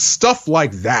 Like, it's stuff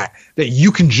like that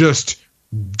you can just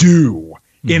do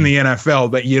in the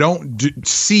NFL that you don't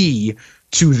see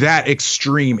to that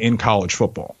extreme in college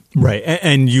football. Right,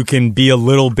 and you can be a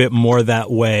little bit more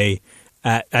that way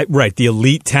at the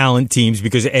elite talent teams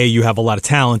because you have a lot of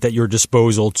talent at your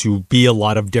disposal to be a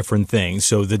lot of different things.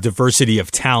 So the diversity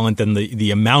of talent and the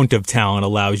amount of talent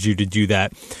allows you to do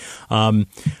that.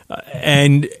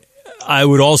 And I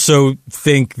would also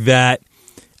think that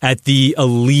at the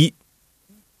elite,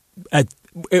 and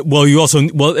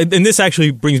this actually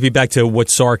brings me back to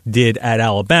what Sark did at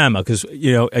Alabama because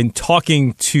in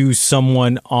talking to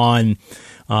someone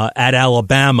at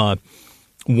Alabama,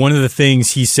 one of the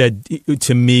things he said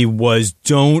to me was,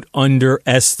 don't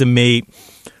underestimate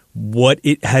what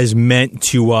it has meant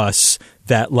to us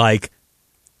that, like,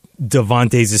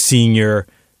 Devontae's a senior,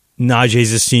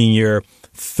 Najee's a senior,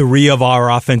 3 of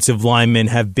our offensive linemen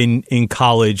have been in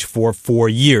college for 4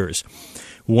 years.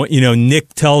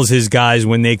 Nick tells his guys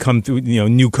when they come through,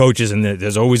 new coaches, and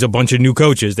there's always a bunch of new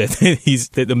coaches. That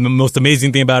the most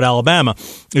amazing thing about Alabama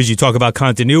is you talk about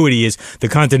continuity. Is the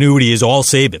continuity is all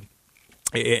Saban.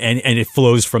 And it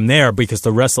flows from there because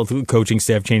the rest of the coaching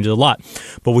staff changes a lot.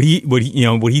 But what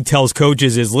he tells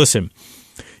coaches is, listen,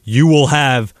 you will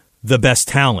have the best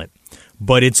talent,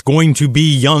 but it's going to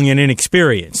be young and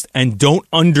inexperienced, and don't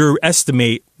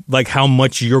underestimate like how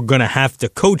much you're going to have to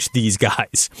coach these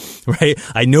guys, right?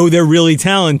 I know they're really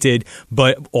talented,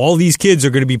 but all these kids are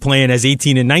going to be playing as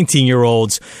 18 and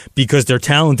 19-year-olds because they're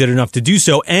talented enough to do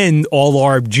so, and all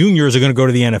our juniors are going to go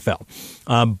to the NFL.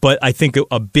 But I think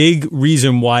a big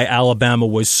reason why Alabama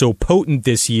was so potent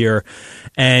this year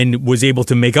and was able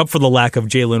to make up for the lack of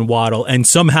Jalen Waddle and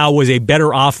somehow was a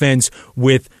better offense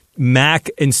with Mac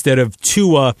instead of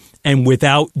Tua and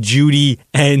without Judy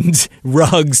and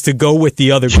Ruggs to go with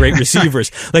the other great receivers.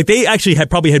 Like, they actually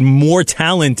probably had more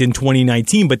talent in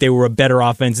 2019, but they were a better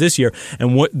offense this year.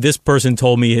 And what this person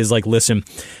told me is, like, listen,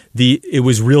 it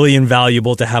was really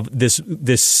invaluable to have this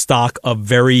stock of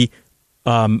very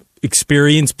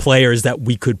experienced players that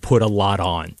we could put a lot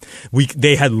on.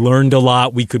 They had learned a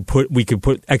lot. We could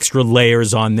put extra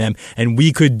layers on them, and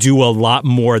we could do a lot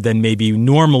more than maybe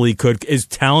normally could. As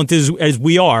talented as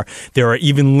we are, there are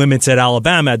even limits at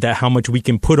Alabama that how much we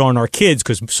can put on our kids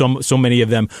because so many of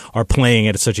them are playing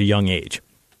at such a young age.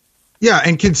 Yeah,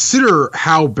 and consider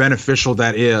how beneficial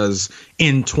that is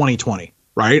in 2020,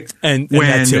 right? And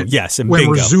that too. Yes, and when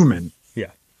bingo. We're zooming.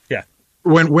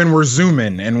 When we're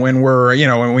zooming and when we're,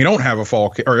 when we don't have a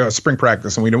fall or a spring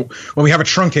practice and when we have a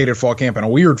truncated fall camp and a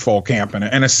weird fall camp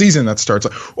and a season that starts,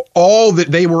 all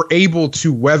that they were able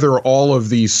to weather all of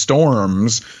these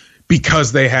storms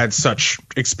because they had such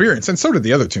experience, and so did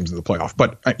the other teams in the playoff.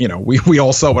 But we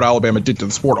all saw what Alabama did to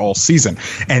the sport all season,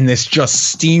 and this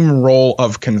just steamroll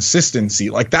of consistency.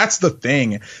 Like, that's the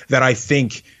thing that I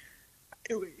think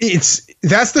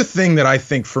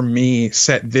for me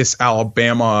set this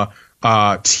Alabama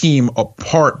team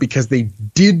apart, because they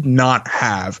did not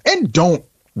have and don't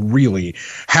really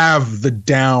have the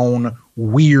down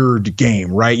weird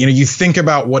game, right? You know, you think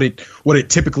about what it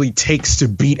typically takes to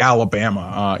beat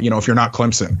Alabama. If you're not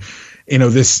Clemson,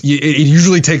 it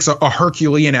usually takes a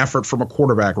Herculean effort from a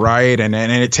quarterback, right? And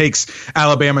it takes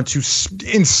Alabama to,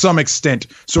 in some extent,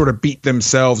 sort of beat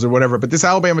themselves or whatever. But this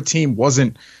Alabama team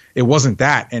wasn't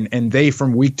that. And they,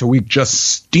 from week to week,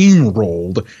 just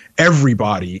steamrolled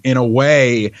everybody in a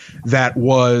way that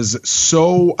was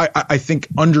so, I think,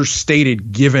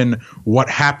 understated given what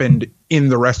happened in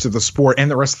the rest of the sport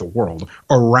and the rest of the world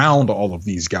around all of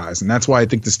these guys. And that's why I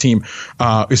think this team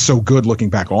is so good looking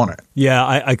back on it. Yeah,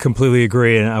 I completely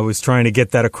agree. And I was trying to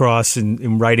get that across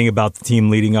in writing about the team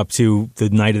leading up to the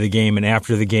night of the game and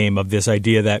after the game, of this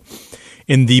idea that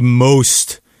in the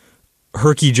most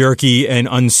herky-jerky and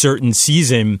uncertain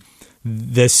season,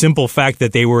 the simple fact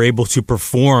that they were able to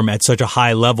perform at such a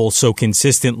high level so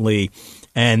consistently,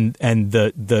 and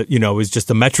the it was just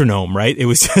a metronome, right? It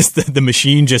was just the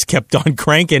machine just kept on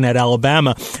cranking at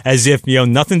Alabama as if,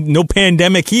 nothing, no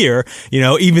pandemic here,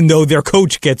 even though their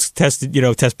coach gets tested,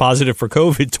 test positive for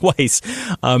COVID twice.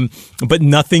 But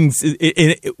nothing's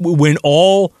when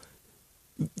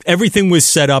everything was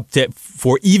set up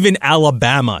for even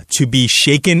Alabama to be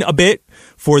shaken a bit,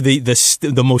 for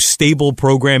the most stable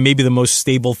program, maybe the most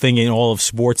stable thing in all of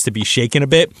sports to be shaken a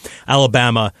bit.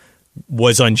 Alabama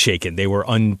was unshaken. They were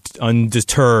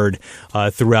undeterred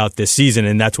throughout this season,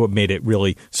 and that's what made it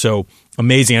really so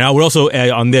amazing. And I would also add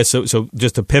on this, so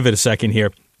just to pivot a second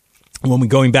here, when we're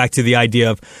going back to the idea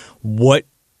of what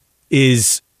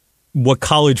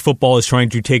college football is trying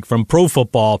to take from pro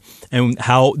football and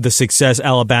how the success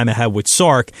Alabama had with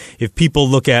Sark. If people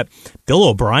look at Bill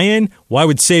O'Brien, why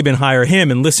would Saban hire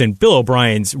him? And listen, Bill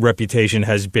O'Brien's reputation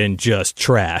has been just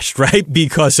trashed, right?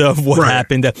 Because of what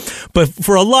happened. But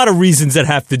for a lot of reasons that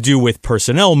have to do with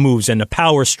personnel moves and the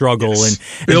power struggle. Yes.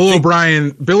 And Bill O'Brien,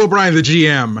 the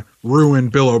GM,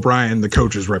 ruined Bill O'Brien, the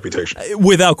coach's reputation.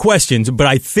 Without questions. But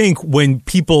I think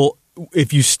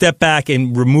if you step back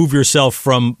and remove yourself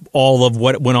from all of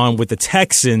what went on with the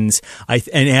Texans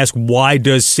and ask, why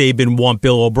does Saban want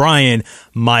Bill O'Brien?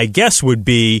 My guess would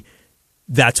be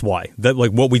that's why. That,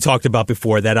 like what we talked about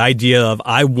before, that idea of,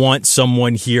 I want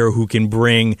someone here who can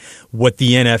bring what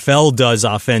the NFL does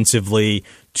offensively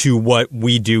to what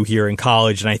we do here in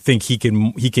college. And I think he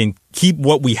can keep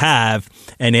what we have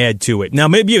and add to it. Now,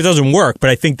 maybe it doesn't work, but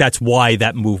I think that's why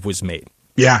that move was made.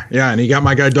 Yeah, and he got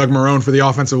my guy Doug Marrone for the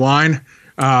offensive line.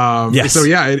 Yes. So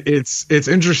yeah, it's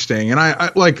interesting, and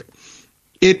I like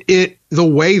it the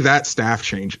way that staff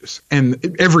changes,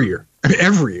 and every year,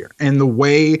 and the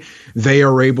way they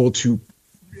are able to.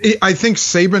 I think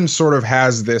Saban sort of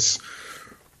has this.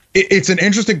 It's an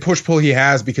interesting push-pull he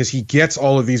has, because he gets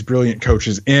all of these brilliant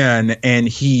coaches in, and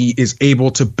he is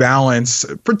able to balance,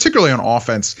 particularly on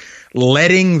offense,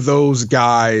 letting those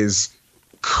guys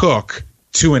cook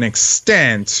to an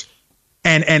extent,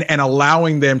 and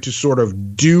allowing them to sort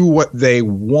of do what they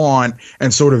want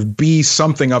and sort of be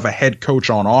something of a head coach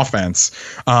on offense,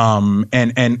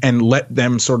 and let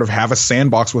them sort of have a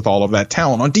sandbox with all of that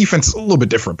talent. On defense, it's a little bit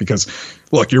different, because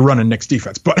look, you're running Nick's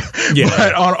defense, but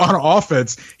on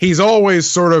offense, he's always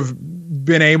sort of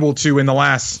been able to, in the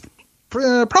last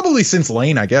probably since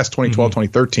Lane, I guess, 2012,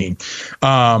 2013.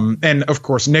 And of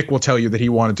course, Nick will tell you that he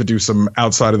wanted to do some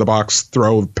outside of the box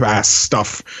throw pass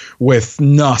stuff with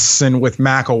Nuss and with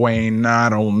McElwain. I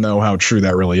don't know how true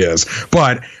that really is,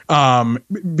 but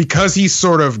because he's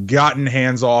sort of gotten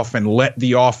hands off and let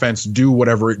the offense do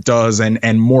whatever it does and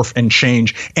morph and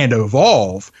change and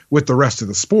evolve with the rest of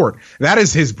the sport, that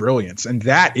is his brilliance. And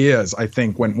that is, I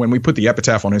think, when we put the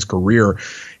epitaph on his career,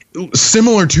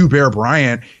 similar to Bear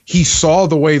Bryant, he saw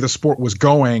the way the sport was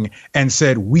going and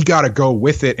said, we got to go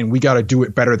with it, and we got to do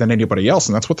it better than anybody else.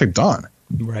 And that's what they've done.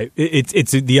 Right.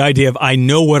 It's the idea of, I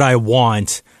know what I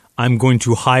want. I'm going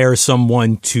to hire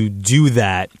someone to do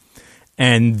that,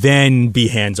 and then be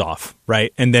hands off.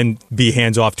 Right. And then be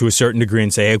hands off to a certain degree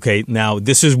and say, okay, now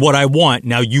this is what I want.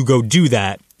 Now you go do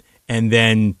that, and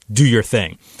then do your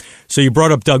thing. So you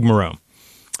brought up Doug Marrone,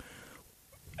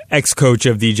 ex-coach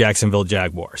of the Jacksonville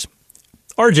Jaguars.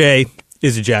 RJ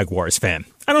is a Jaguars fan.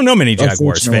 I don't know many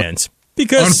Jaguars fans.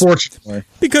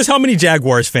 Because how many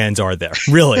Jaguars fans are there?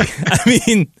 Really? I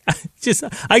mean,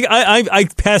 I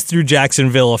passed through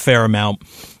Jacksonville a fair amount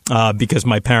because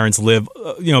my parents live,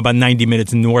 about 90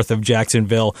 minutes north of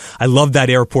Jacksonville. I love that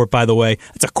airport, by the way.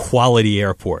 It's a quality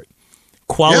airport.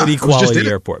 Quality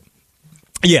airport.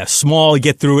 Yeah, small,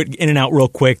 get through it, in and out real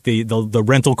quick. The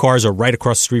rental cars are right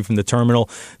across the street from the terminal.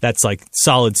 That's like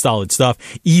solid stuff.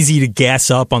 Easy to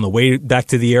gas up on the way back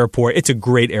to the airport. It's a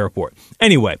great airport.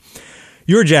 Anyway,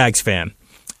 you're a Jags fan.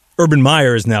 Urban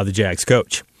Meyer is now the Jags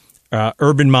coach.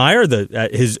 Urban Meyer,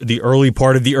 the early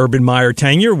part of the Urban Meyer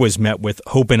tenure was met with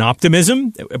hope and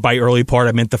optimism. By early part,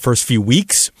 I meant the first few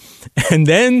weeks. And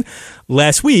then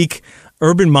last week,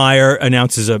 Urban Meyer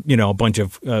announces a bunch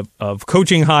of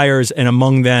coaching hires, and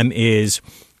among them is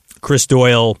Chris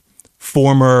Doyle,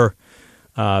 former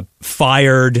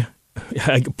fired,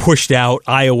 pushed out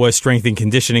Iowa strength and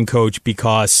conditioning coach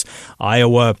because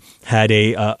Iowa had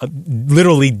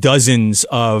literally dozens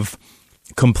of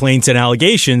complaints and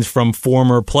allegations from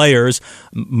former players,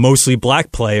 mostly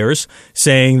black players,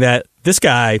 saying that this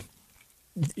guy,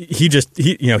 he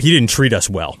didn't treat us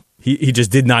well. He just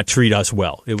did not treat us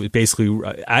well. It was basically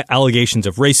allegations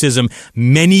of racism,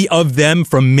 many of them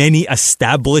from many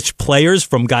established players,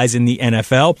 from guys in the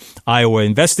NFL. Iowa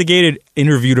investigated,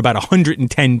 interviewed about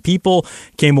 110 people,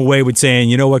 came away with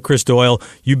saying, you know what, Chris Doyle,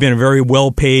 you've been a very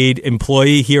well-paid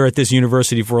employee here at this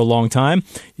university for a long time,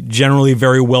 generally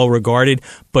very well regarded,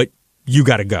 but you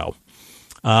got to go.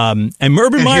 And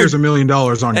Urban Meyer, here's $1 million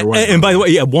on your way. And by the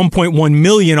way, $1.1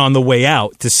 million on the way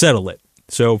out to settle it.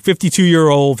 So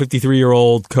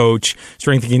 53-year-old coach,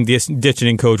 strength and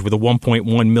conditioning coach with a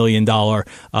 $1.1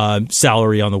 million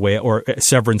salary on the way, or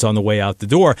severance on the way out the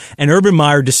door. And Urban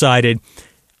Meyer decided,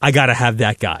 I got to have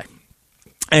that guy.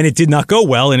 And it did not go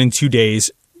well. And in 2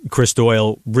 days, Chris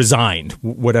Doyle resigned,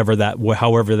 however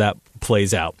that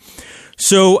plays out.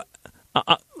 So,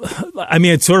 I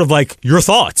mean, it's sort of like your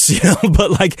thoughts,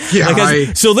 but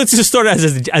so let's just start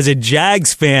as a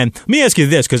Jags fan. Let me ask you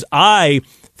this, because I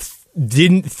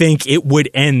didn't think it would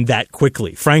end that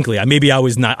quickly. Frankly, I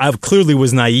clearly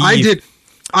was naive. I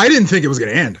didn't think it was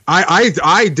going to end.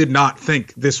 I did not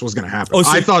think this was going to happen. Oh, so,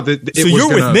 I thought that so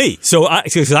you're with me. So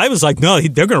I was like, no,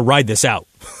 they're going to ride this out.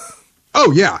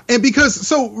 Oh yeah, and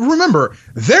so remember,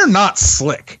 they're not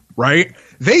slick, right?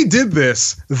 They did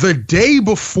this the day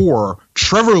before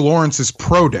Trevor Lawrence's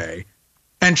pro day,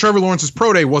 and Trevor Lawrence's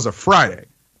pro day was a Friday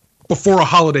before a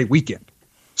holiday weekend.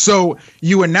 So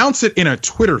you announce it in a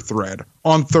Twitter thread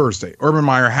on Thursday. Urban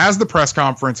Meyer has the press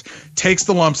conference, takes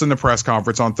the lumps in the press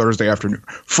conference on Thursday afternoon.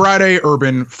 Friday,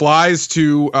 Urban flies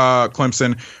to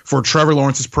Clemson for Trevor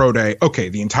Lawrence's pro day. Okay,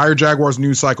 the entire Jaguars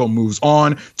news cycle moves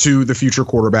on to the future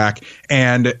quarterback,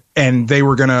 and they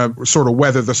were going to sort of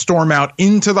weather the storm out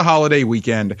into the holiday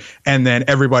weekend, and then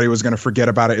everybody was going to forget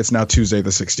about it. It's now Tuesday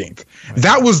the 16th.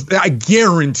 That was, I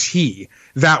guarantee,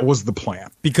 that was the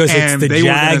plan. Because it's the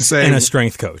Jags and a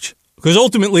strength coach. Because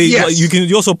ultimately, yes,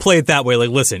 you also play it that way.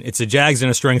 Like, listen, it's the Jags and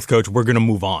a strength coach. We're going to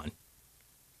move on.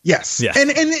 Yes. Yeah.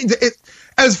 And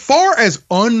as far as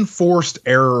unforced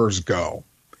errors go,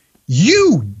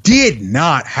 you did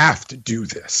not have to do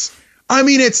this. I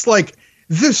mean, it's like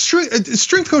the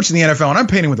strength coach in the NFL, and I'm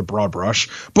painting with a broad brush,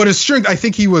 but his strength, I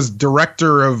think he was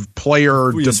director of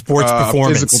sports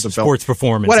performance, physical development, sports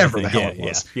performance, whatever the hell it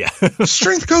was. Yeah.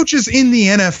 Strength coaches in the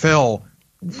NFL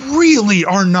really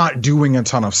are not doing a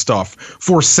ton of stuff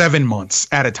for 7 months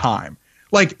at a time.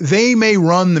 Like, they may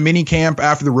run the mini camp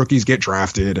after the rookies get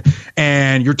drafted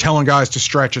and you're telling guys to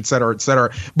stretch, et cetera,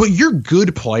 but your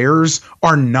good players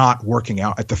are not working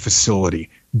out at the facility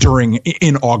in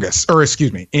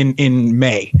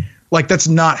May. Like, that's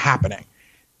not happening.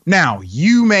 Now,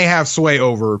 you may have sway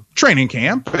over training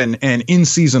camp and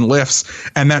in-season lifts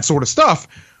and that sort of stuff,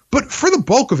 but for the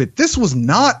bulk of it, this is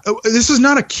not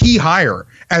a key hire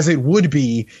as it would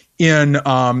be in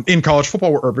college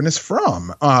football, where Urban is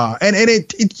from, and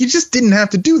you just didn't have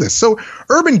to do this. So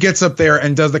Urban gets up there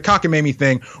and does the cockamamie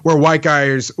thing where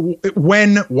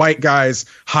when white guys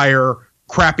hire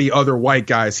crappy other white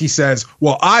guys, he says,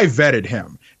 "Well, I vetted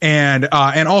him," and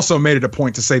also made it a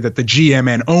point to say that the GM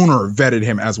and owner vetted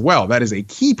him as well. That is a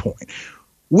key point.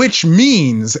 Which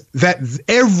means that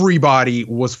everybody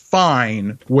was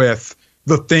fine with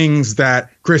the things that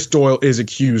Chris Doyle is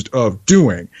accused of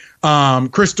doing.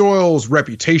 Chris Doyle's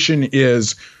reputation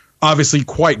is obviously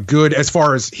quite good as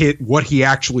far as what he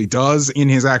actually does in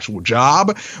his actual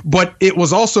job. But it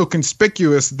was also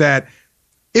conspicuous that,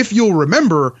 if you'll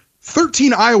remember,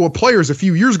 13 Iowa players a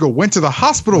few years ago went to the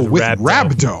hospital with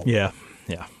rhabdo. Yeah.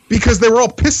 Because they were all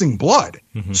pissing blood.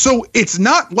 Mm-hmm. So it's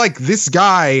not like this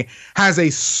guy has a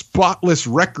spotless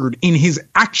record in his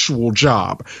actual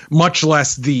job, much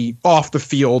less the off the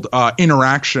field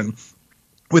interaction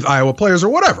with Iowa players or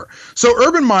whatever. So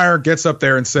Urban Meyer gets up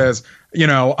there and says,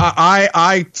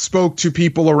 I spoke to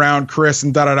people around Chris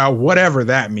and whatever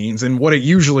that means. And what it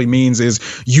usually means is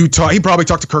he probably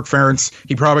talked to Kirk Ferentz.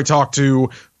 He probably talked to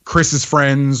Chris's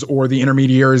friends or the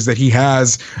intermediaries that he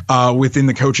has within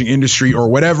the coaching industry or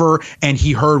whatever, and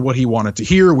he heard what he wanted to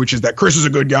hear, which is that Chris is a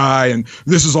good guy and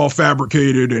this is all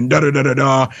fabricated and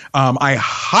da-da-da-da-da. I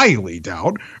highly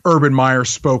doubt Urban Meyer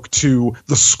spoke to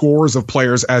the scores of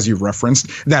players, as you referenced,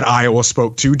 that Iowa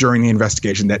spoke to during the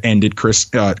investigation that ended Chris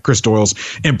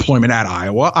Doyle's employment at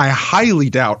Iowa. I highly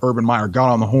doubt Urban Meyer got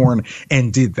on the horn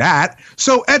and did that.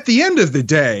 So at the end of the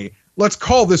day, let's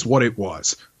call this what it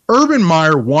was. Urban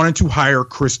Meyer wanted to hire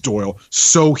Chris Doyle,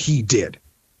 so he did.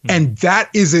 And that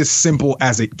is as simple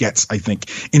as it gets, I think,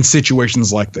 in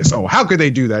situations like this. Oh, how could they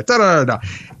do that?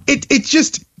 It's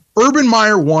just Urban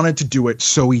Meyer wanted to do it,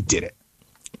 so he did it.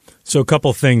 So a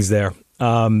couple things there.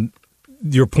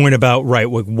 Your point about, right,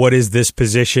 what is this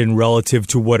position relative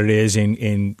to what it is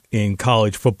in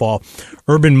college football?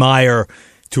 Urban Meyer,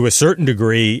 to a certain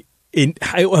degree,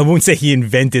 I won't say he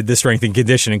invented the strength and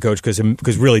conditioning coach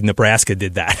because really Nebraska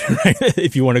did that, right?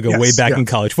 If you want to go way back in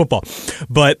college football.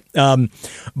 But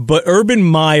Urban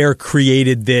Meyer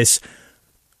created this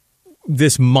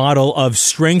model of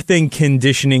strength and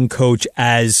conditioning coach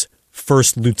as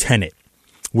first lieutenant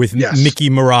with Mickey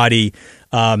Marotti,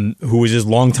 who was his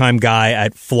longtime guy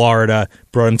at Florida,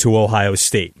 brought him to Ohio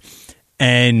State.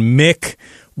 And Mick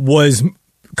was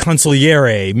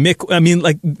consigliere.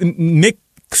 Mick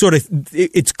sort of,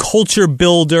 it's culture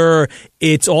builder.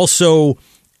 It's also,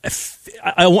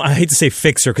 I hate to say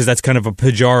fixer because that's kind of a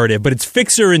pejorative, but it's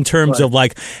fixer in terms of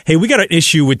like, hey, we got an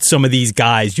issue with some of these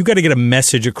guys. You got to get a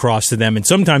message across to them. And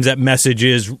sometimes that message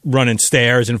is running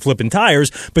stairs and flipping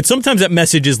tires, but sometimes that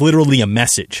message is literally a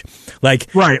message.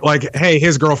 Like, hey,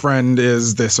 his girlfriend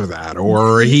is this or that,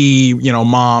 or he,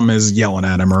 mom is yelling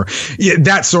at him, or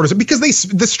that sort of stuff. Because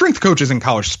the strength coaches in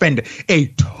college spend a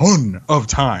ton of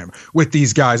time with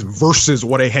these guys versus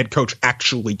what a head coach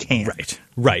actually can.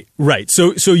 Right.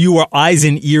 So you are eyes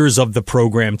and ears of the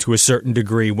program to a certain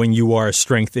degree when you are a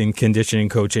strength and conditioning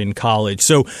coach in college.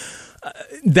 So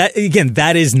that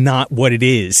is not what it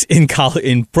is in college,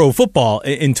 in pro football.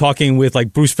 In talking with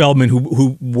like Bruce Feldman,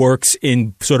 who works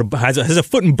in sort of has a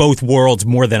foot in both worlds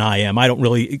more than I am. I don't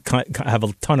really have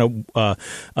a ton of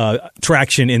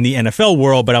traction in the NFL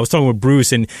world, but I was talking with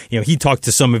Bruce, and he talked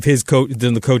to some of his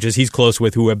the coaches he's close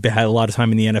with who have had a lot of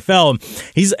time in the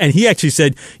NFL. And he actually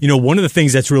said, one of the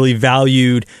things that's really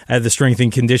valued at the strength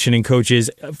and conditioning coaches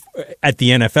at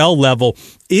the NFL level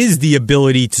is the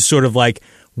ability to sort of like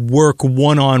work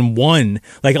one-on-one.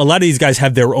 Like a lot of these guys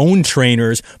have their own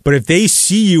trainers, but if they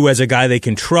see you as a guy they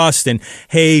can trust and,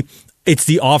 hey, it's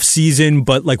the off season,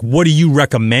 but like, what do you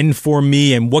recommend for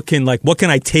me? And what can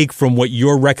I take from what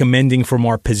you're recommending from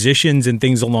our positions and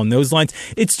things along those lines?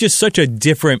 It's just such a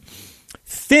different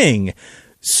thing.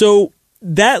 So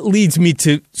that leads me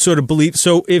to sort of believe.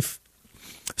 So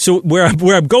where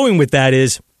I'm going with that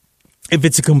is, if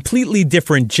it's a completely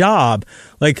different job,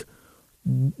 like,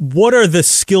 what are the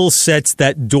skill sets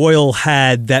that Doyle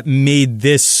had that made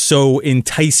this so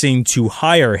enticing to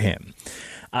hire him?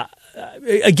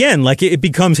 Again, like it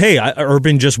becomes, hey,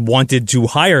 Urban just wanted to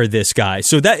hire this guy.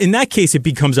 So that in that case, it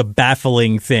becomes a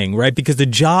baffling thing, right? Because the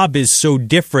job is so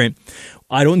different.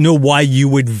 I don't know why you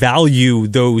would value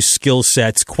those skill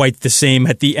sets quite the same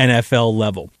at the NFL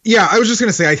level. Yeah, I was just going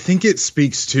to say, I think it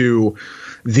speaks to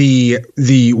the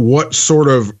what sort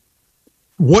of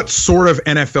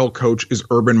NFL coach is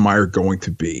Urban Meyer going to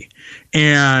be?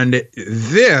 And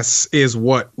this is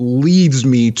what leads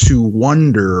me to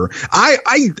wonder. I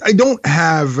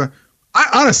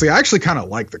actually kind of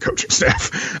like the coaching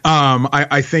staff.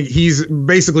 I think he's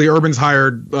basically Urban's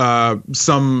hired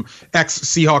some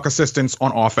ex-Seahawk assistants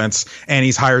on offense, and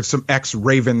he's hired some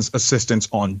ex-Ravens assistants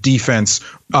on defense,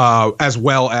 as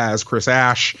well as Chris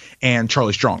Ash and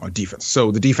Charlie Strong on defense.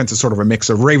 So the defense is sort of a mix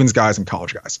of Ravens guys and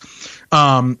college guys.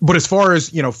 But as far as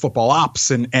football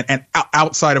ops and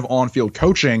outside of on-field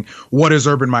coaching, what is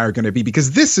Urban Meyer going to be?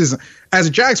 Because this is, as a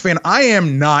Jags fan, I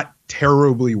am not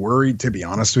terribly worried, to be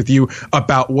honest with you,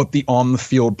 about what the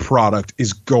on-the-field product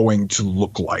is going to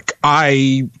look like.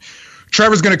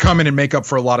 Trevor's going to come in and make up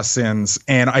for a lot of sins,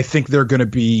 and I think they're going to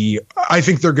be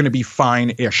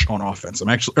fine-ish on offense. I'm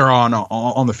actually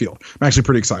on the field. I'm actually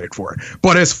pretty excited for it.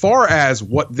 But as far as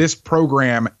what this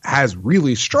program has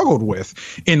really struggled with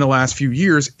in the last few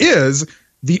years is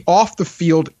the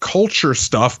off-the-field culture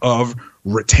stuff of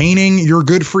retaining your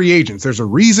good free agents. There's a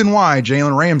reason why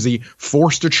Jalen Ramsey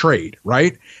forced a trade,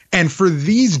 right? And for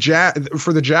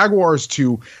the Jaguars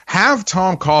to have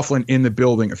Tom Coughlin in the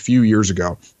building a few years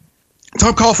ago,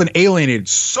 Tom Coughlin alienated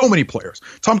so many players.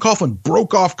 Tom Coughlin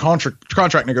broke off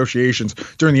contract negotiations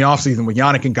during the offseason with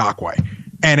Yannick Ngakoue,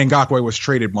 and Ngakoue was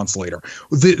traded months later.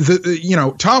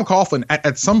 Tom Coughlin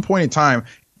at some point in time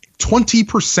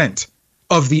 20%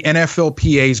 of the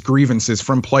NFLPA's grievances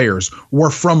from players were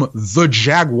from the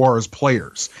Jaguars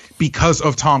players because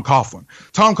of Tom Coughlin.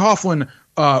 Tom Coughlin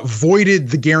voided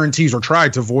the guarantees, or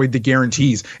tried to void the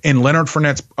guarantees in Leonard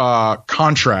Fournette's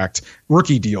contract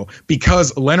rookie deal,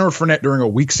 because Leonard Fournette during a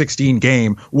Week 16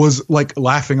 game was like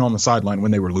laughing on the sideline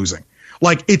when they were losing.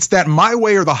 Like, it's that my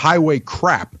way or the highway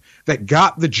crap that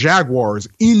got the Jaguars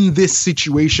in this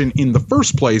situation in the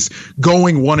first place,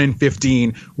 going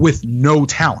 1-15 with no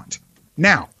talent.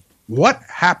 Now, what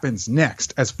happens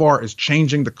next as far as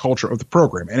changing the culture of the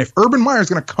program? And if Urban Meyer is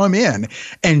going to come in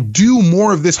and do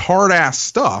more of this hard-ass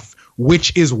stuff,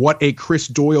 which is what a Chris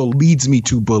Doyle leads me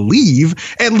to believe,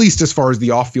 at least as far as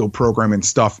the off-field program and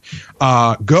stuff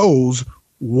goes,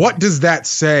 what does that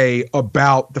say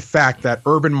about the fact that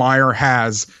Urban Meyer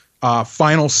has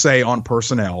final say on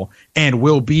personnel and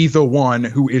will be the one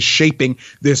who is shaping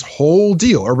this whole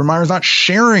deal? Urban Meyer's not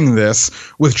sharing this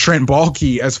with Trent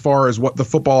Baalke as far as what the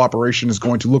football operation is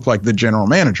going to look like. The general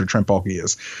manager, Trent Baalke,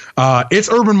 is. It's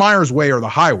Urban Meyer's way or the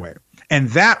highway. And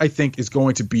that, I think, is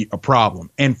going to be a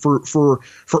problem. And for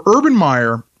Urban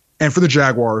Meyer and for the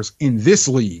Jaguars in this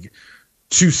league,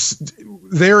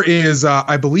 there is,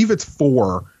 I believe it's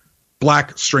 4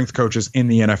 black strength coaches in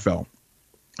the NFL.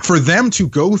 For them to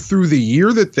go through the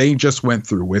year that they just went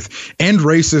through with end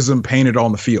racism painted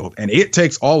on the field, and it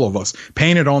takes all of us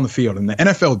painted on the field, and the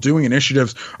NFL doing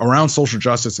initiatives around social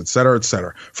justice, et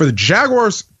cetera, for the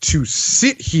Jaguars to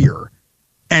sit here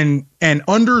and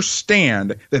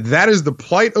understand that that is the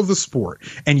plight of the sport,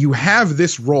 and you have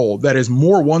this role that is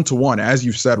more one-to-one, as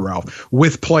you've said, Ralph,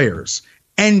 with players,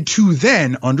 and to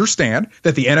then understand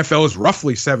that the NFL is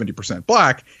roughly 70%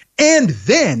 black, and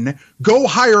then go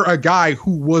hire a guy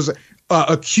who was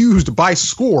accused by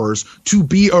Scores to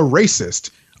be a racist.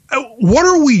 What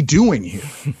are we doing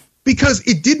here? Because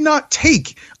it did not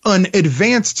take an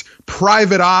advanced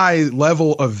private eye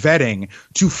level of vetting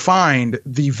to find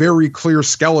the very clear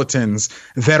skeletons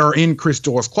that are in Chris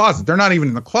Doyle's closet. They're not even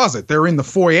in the closet. They're in the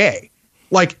foyer.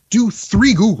 Like, do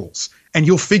 3 Googles and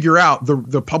you'll figure out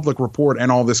the public report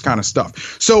and all this kind of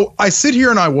stuff. So I sit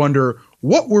here and I wonder,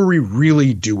 what were we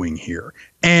really doing here?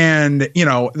 And, you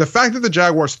know, the fact that the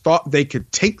Jaguars thought they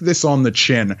could take this on the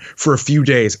chin for a few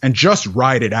days and just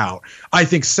ride it out, I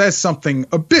think says something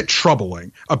a bit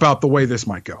troubling about the way this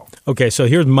might go. Okay, so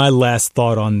here's my last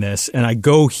thought on this. And I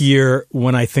go here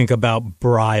when I think about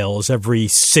Bryles every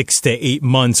 6 to 8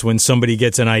 months when somebody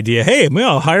gets an idea. Hey,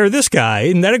 I'll hire this guy.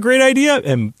 Isn't that a great idea?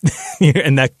 And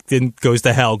and that then goes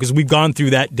to hell because we've gone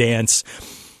through that dance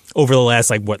over the last,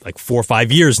 4 or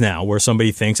 5 years now, where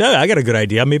somebody thinks, oh, I got a good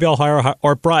idea. Maybe I'll hire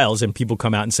Art Bryles. And people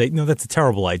come out and say, no, that's a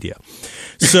terrible idea.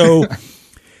 So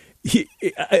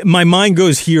my mind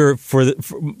goes here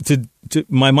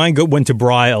my mind went to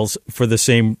Bryles for the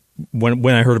same, when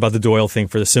I heard about the Doyle thing,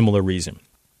 for the similar reason.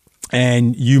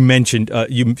 And you mentioned,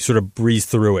 you sort of breezed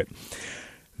through it.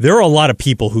 There are a lot of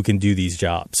people who can do these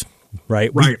jobs.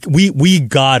 Right. We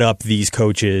got up these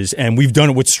coaches, and we've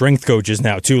done it with strength coaches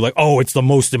now, too. Like, oh, it's the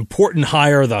most important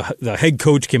hire the head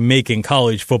coach can make in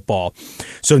college football.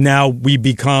 So now we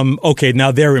become, okay,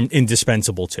 now they're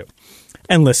indispensable, too.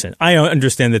 And listen, I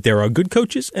understand that there are good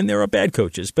coaches and there are bad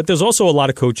coaches, but there's also a lot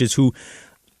of coaches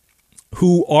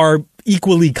who are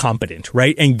equally competent,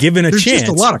 right? And given a chance. There's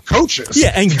just a lot of coaches.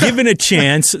 Yeah, and given a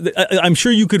chance, I'm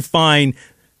sure you could find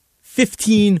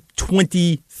 15,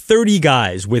 20, 30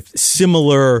 guys with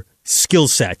similar skill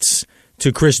sets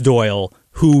to Chris Doyle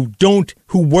who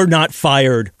were not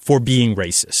fired for being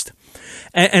racist.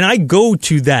 And I go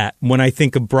to that when I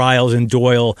think of Bryles and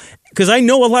Doyle because I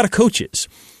know a lot of coaches.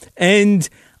 And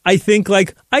I think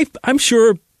I'm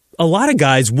sure a lot of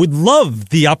guys would love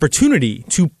the opportunity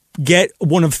to get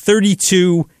one of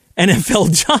 32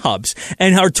 NFL jobs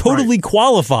and are totally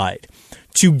qualified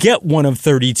to get one of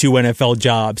 32 NFL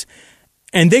jobs.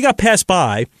 And they got passed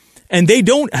by. And they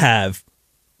don't have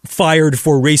fired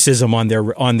for racism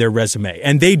on their resume,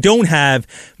 and they don't have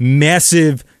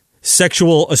massive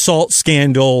sexual assault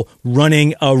scandal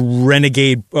running a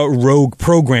renegade rogue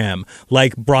program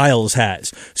like Bryles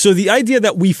has. So the idea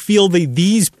that we feel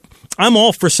I'm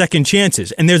all for second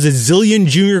chances, and there's a zillion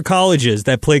junior colleges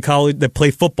that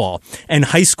play football and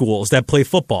high schools that play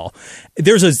football.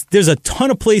 There's a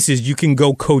ton of places you can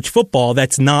go coach football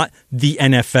that's not the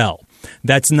NFL.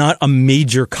 That's not a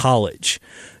major college.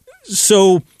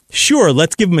 So, sure,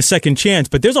 let's give them a second chance.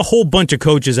 But there's a whole bunch of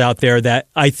coaches out there that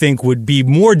I think would be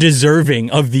more deserving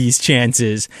of these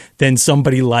chances than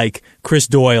somebody like Chris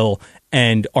Doyle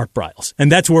and Art Bryles.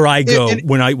 And that's where I go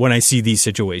when I see these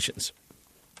situations.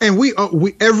 And we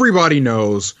everybody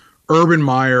knows Urban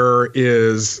Meyer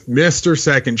is Mr.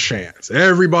 Second Chance.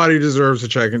 Everybody deserves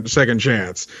a second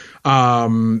chance.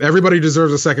 Everybody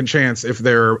deserves a second chance if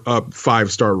they're a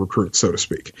 5-star recruit, so to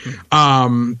speak.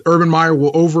 Urban Meyer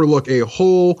will overlook a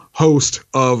whole host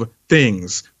of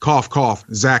things. Cough, cough,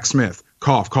 Zach Smith,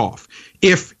 cough, cough.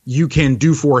 If you can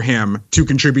do for him to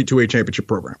contribute to a championship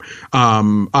program.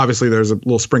 Obviously, there's a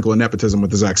little sprinkle of nepotism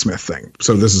with the Zach Smith thing,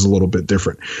 so this is a little bit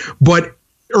different. But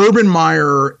Urban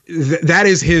Meyer, that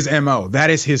is his MO. That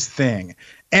is his thing.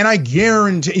 And I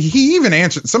guarantee he even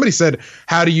answered. Somebody said,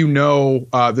 how do you know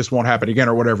this won't happen again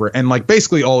or whatever? And like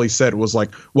basically all he said was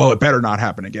like, well, it better not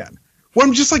happen again. Well,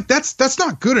 I'm just like, that's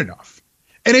not good enough.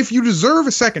 And if you deserve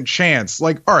a second chance,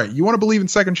 like, all right, you want to believe in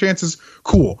second chances?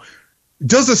 Cool.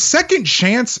 Does a second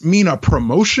chance mean a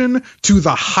promotion to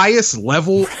the highest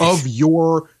level of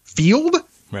your field?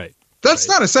 Right. That's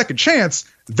not a second chance.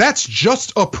 That's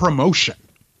just a promotion.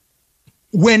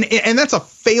 And that's a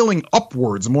failing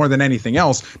upwards more than anything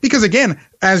else, because again,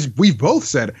 as we've both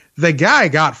said, the guy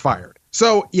got fired.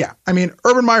 So yeah, I mean,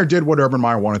 Urban Meyer did what Urban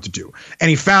Meyer wanted to do, and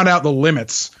he found out the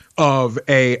limits of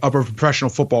a professional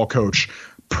football coach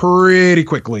pretty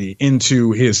quickly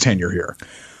into his tenure here.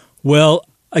 Well,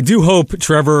 I do hope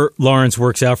Trevor Lawrence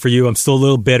works out for you. I'm still a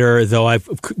little bitter, though I've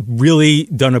really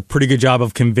done a pretty good job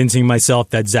of convincing myself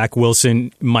that Zach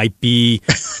Wilson might be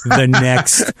the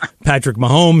next Patrick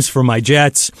Mahomes for my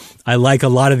Jets. I like a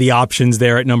lot of the options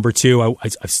there at number 2. I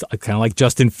kind of like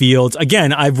Justin Fields.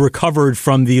 Again, I've recovered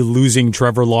from the losing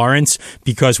Trevor Lawrence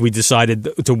because we decided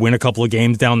to win a couple of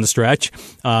games down the stretch.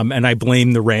 And I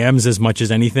blame the Rams as much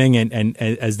as anything and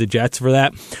as the Jets for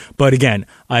that. But again,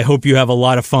 I hope you have a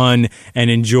lot of fun and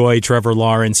enjoy Trevor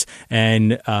Lawrence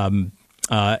and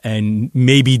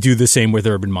maybe do the same with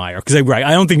Urban Meyer, because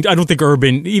I don't think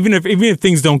Urban, even if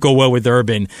things don't go well with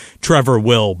Urban, Trevor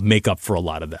will make up for a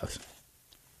lot of those.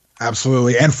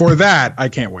 Absolutely, and for that, I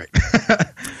can't wait.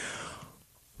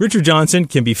 Richard Johnson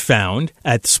can be found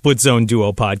at the Split Zone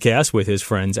Duo podcast with his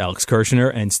friends Alex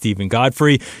Kirshner and Stephen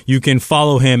Godfrey. You can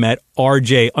follow him at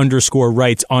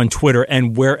RJ_Writes on Twitter.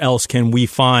 And where else can we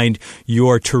find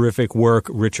your terrific work,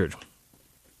 Richard?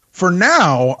 For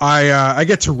now, I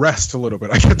get to rest a little bit.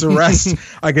 I get to rest.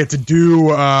 I get to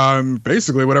do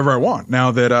basically whatever I want now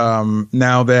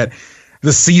that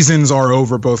the seasons are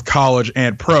over, both college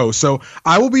and pro. So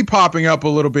I will be popping up a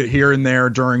little bit here and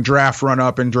there during draft run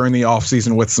up and during the off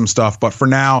season with some stuff. But for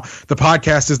now, the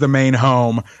podcast is the main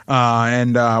home.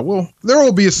 And there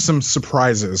will be some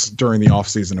surprises during the off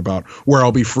season about where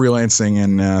I'll be freelancing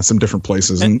in some different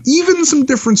places and even some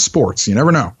different sports. You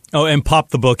never know. Oh, and pop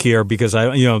the book here, because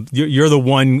you're the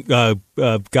one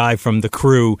guy from the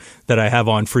crew that I have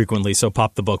on frequently. So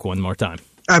pop the book one more time.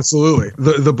 Absolutely.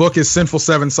 The book is Sinful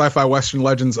 7 Sci-Fi Western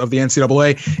Legends of the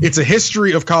NCAA. It's a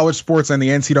history of college sports and the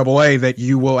NCAA that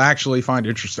you will actually find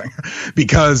interesting,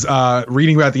 because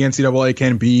reading about the NCAA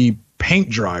can be paint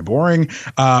dry, boring,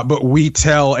 but we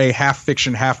tell a half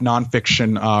fiction, half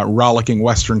nonfiction rollicking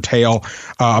Western tale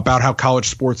about how college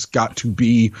sports got to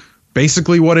be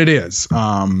basically what it is.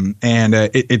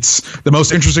 It's the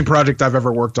most interesting project I've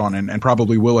ever worked on and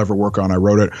probably will ever work on. I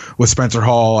wrote it with Spencer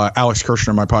Hall, Alex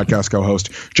Kirshner, my podcast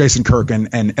co-host, Jason Kirk,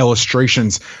 and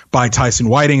illustrations by Tyson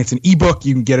Whiting. It's an ebook.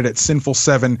 You can get it at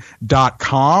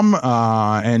sinful7.com.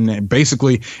 And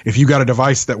basically, if you got a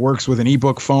device that works with an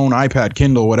ebook, phone, iPad,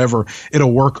 Kindle, whatever,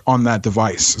 it'll work on that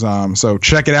device. So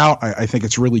check it out. I think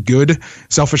it's really good,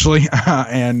 selfishly,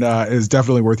 and is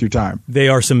definitely worth your time. They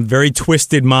are some very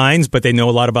twisted minds, but they know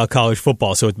a lot about college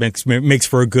football, so it makes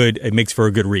for a good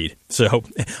read. So,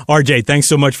 RJ, thanks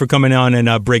so much for coming on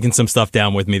and breaking some stuff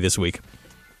down with me this week.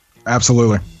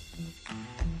 Absolutely.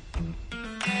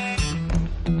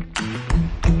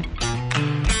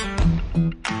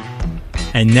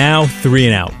 And now 3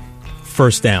 and out.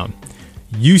 First down.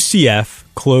 UCF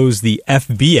closed the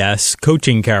FBS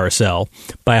coaching carousel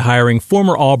by hiring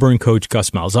former Auburn coach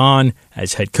Gus Malzahn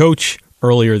as head coach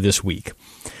earlier this week.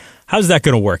 How's that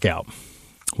going to work out?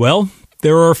 Well,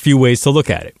 there are a few ways to look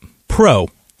at it. Pro,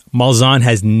 Malzahn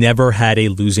has never had a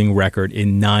losing record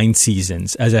in 9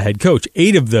 seasons as a head coach,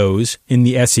 8 of those in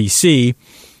the SEC,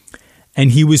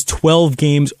 and he was 12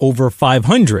 games over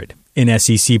 500 in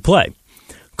SEC play.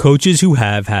 Coaches who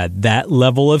have had that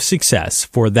level of success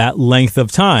for that length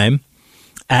of time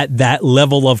at that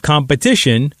level of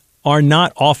competition are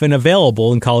not often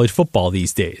available in college football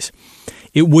these days.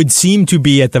 It would seem to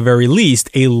be, at the very least,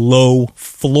 a low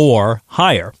floor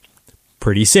hire.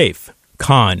 Pretty safe.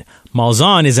 Con,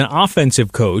 Malzahn is an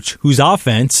offensive coach whose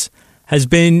offense has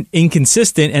been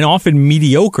inconsistent and often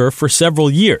mediocre for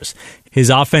several years. His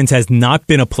offense has not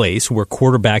been a place where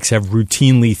quarterbacks have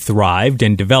routinely thrived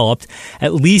and developed,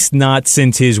 at least not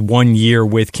since his 1 year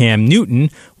with Cam Newton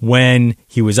when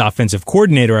he was offensive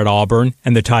coordinator at Auburn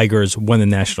and the Tigers won the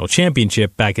national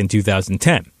championship back in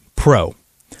 2010. Pro.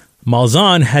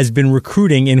 Malzahn has been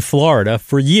recruiting in Florida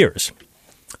for years.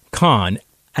 Con.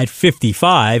 At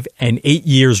 55 and 8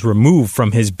 years removed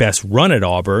from his best run at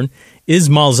Auburn, is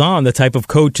Malzahn the type of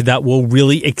coach that will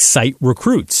really excite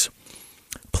recruits?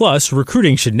 Plus,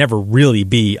 recruiting should never really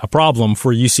be a problem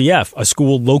for UCF, a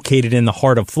school located in the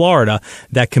heart of Florida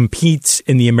that competes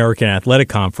in the American Athletic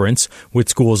Conference with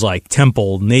schools like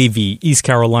Temple, Navy, East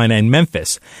Carolina, and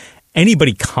Memphis.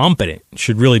 Anybody competent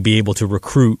should really be able to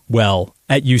recruit well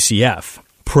at UCF.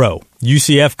 Pro.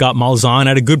 UCF got Malzahn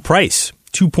at a good price.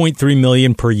 $2.3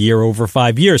 million per year over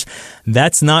 5 years.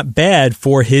 That's not bad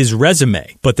for his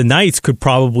resume, but the Knights could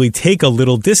probably take a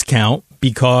little discount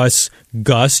because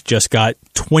Gus just got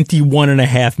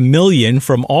 $21.5 million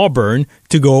from Auburn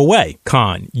to go away.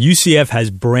 Con. UCF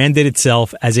has branded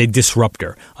itself as a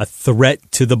disruptor, a threat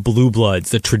to the blue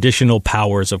bloods, the traditional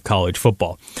powers of college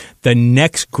football. The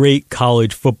next great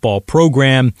college football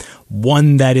program,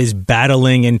 one that is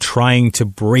battling and trying to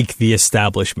break the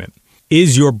establishment.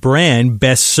 Is your brand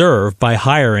best served by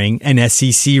hiring an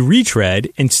SEC retread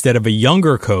instead of a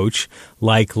younger coach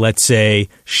like, let's say,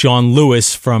 Sean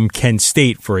Lewis from Kent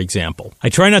State, for example? I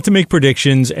try not to make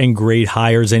predictions and grade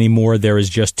hires anymore. There is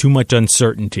just too much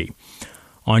uncertainty.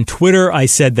 On Twitter, I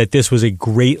said that this was a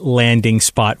great landing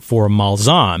spot for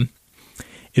Malzahn.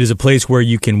 It is a place where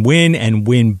you can win and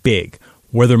win big.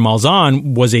 Whether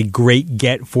Malzahn was a great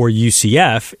get for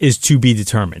UCF is to be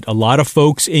determined. A lot of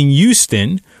folks in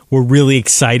Houston were really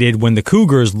excited when the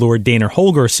Cougars lured Dana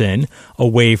Holgorsen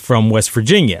away from West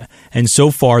Virginia. And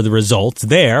so far, the results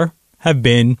there have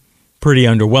been pretty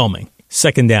underwhelming.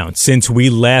 Second down. Since we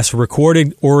last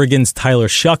recorded, Oregon's Tyler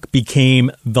Shuck became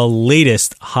the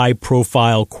latest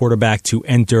high-profile quarterback to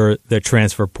enter the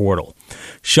transfer portal.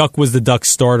 Shuck was the Ducks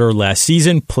starter last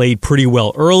season, played pretty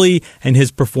well early, and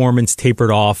his performance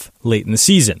tapered off late in the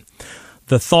season.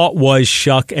 The thought was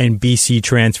Shuck and BC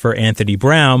transfer Anthony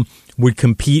Brown would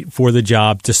compete for the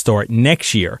job to start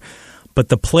next year. But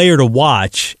the player to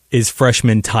watch is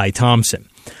freshman Ty Thompson.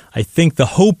 I think the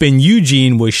hope in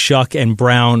Eugene was Shuck and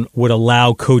Brown would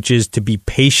allow coaches to be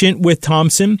patient with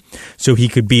Thompson so he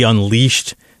could be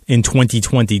unleashed in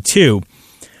 2022.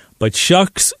 But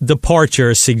Shuck's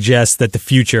departure suggests that the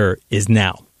future is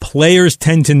now. Players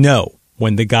tend to know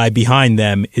when the guy behind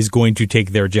them is going to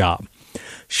take their job.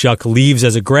 Shuck leaves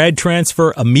as a grad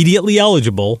transfer, immediately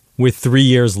eligible, with 3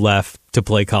 years left to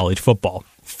play college football.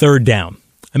 Third down.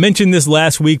 I mentioned this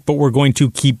last week, but we're going to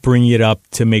keep bringing it up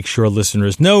to make sure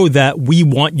listeners know that we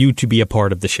want you to be a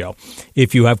part of the show.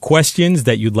 If you have questions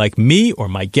that you'd like me or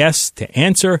my guests to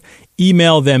answer,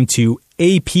 email them to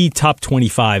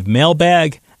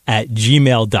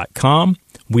aptop25mailbag@gmail.com.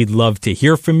 We'd love to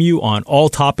hear from you on all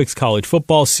topics college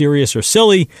football, serious or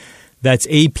silly. That's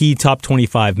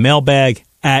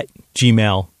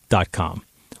aptop25mailbag@gmail.com.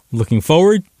 Looking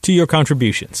forward to your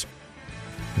contributions.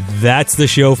 That's the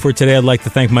show for today. I'd like to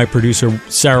thank my producer,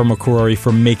 Sarah McCrory,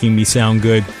 for making me sound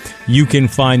good. You can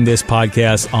find this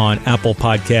podcast on Apple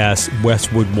Podcasts,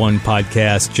 Westwood One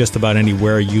Podcasts, just about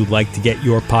anywhere you like to get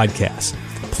your podcasts.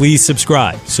 Please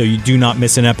subscribe so you do not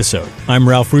miss an episode. I'm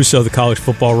Ralph Russo, the college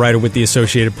football writer with the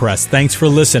Associated Press. Thanks for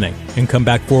listening, and come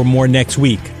back for more next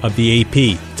week of the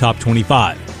AP Top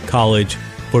 25 College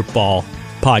Football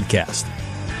Podcast.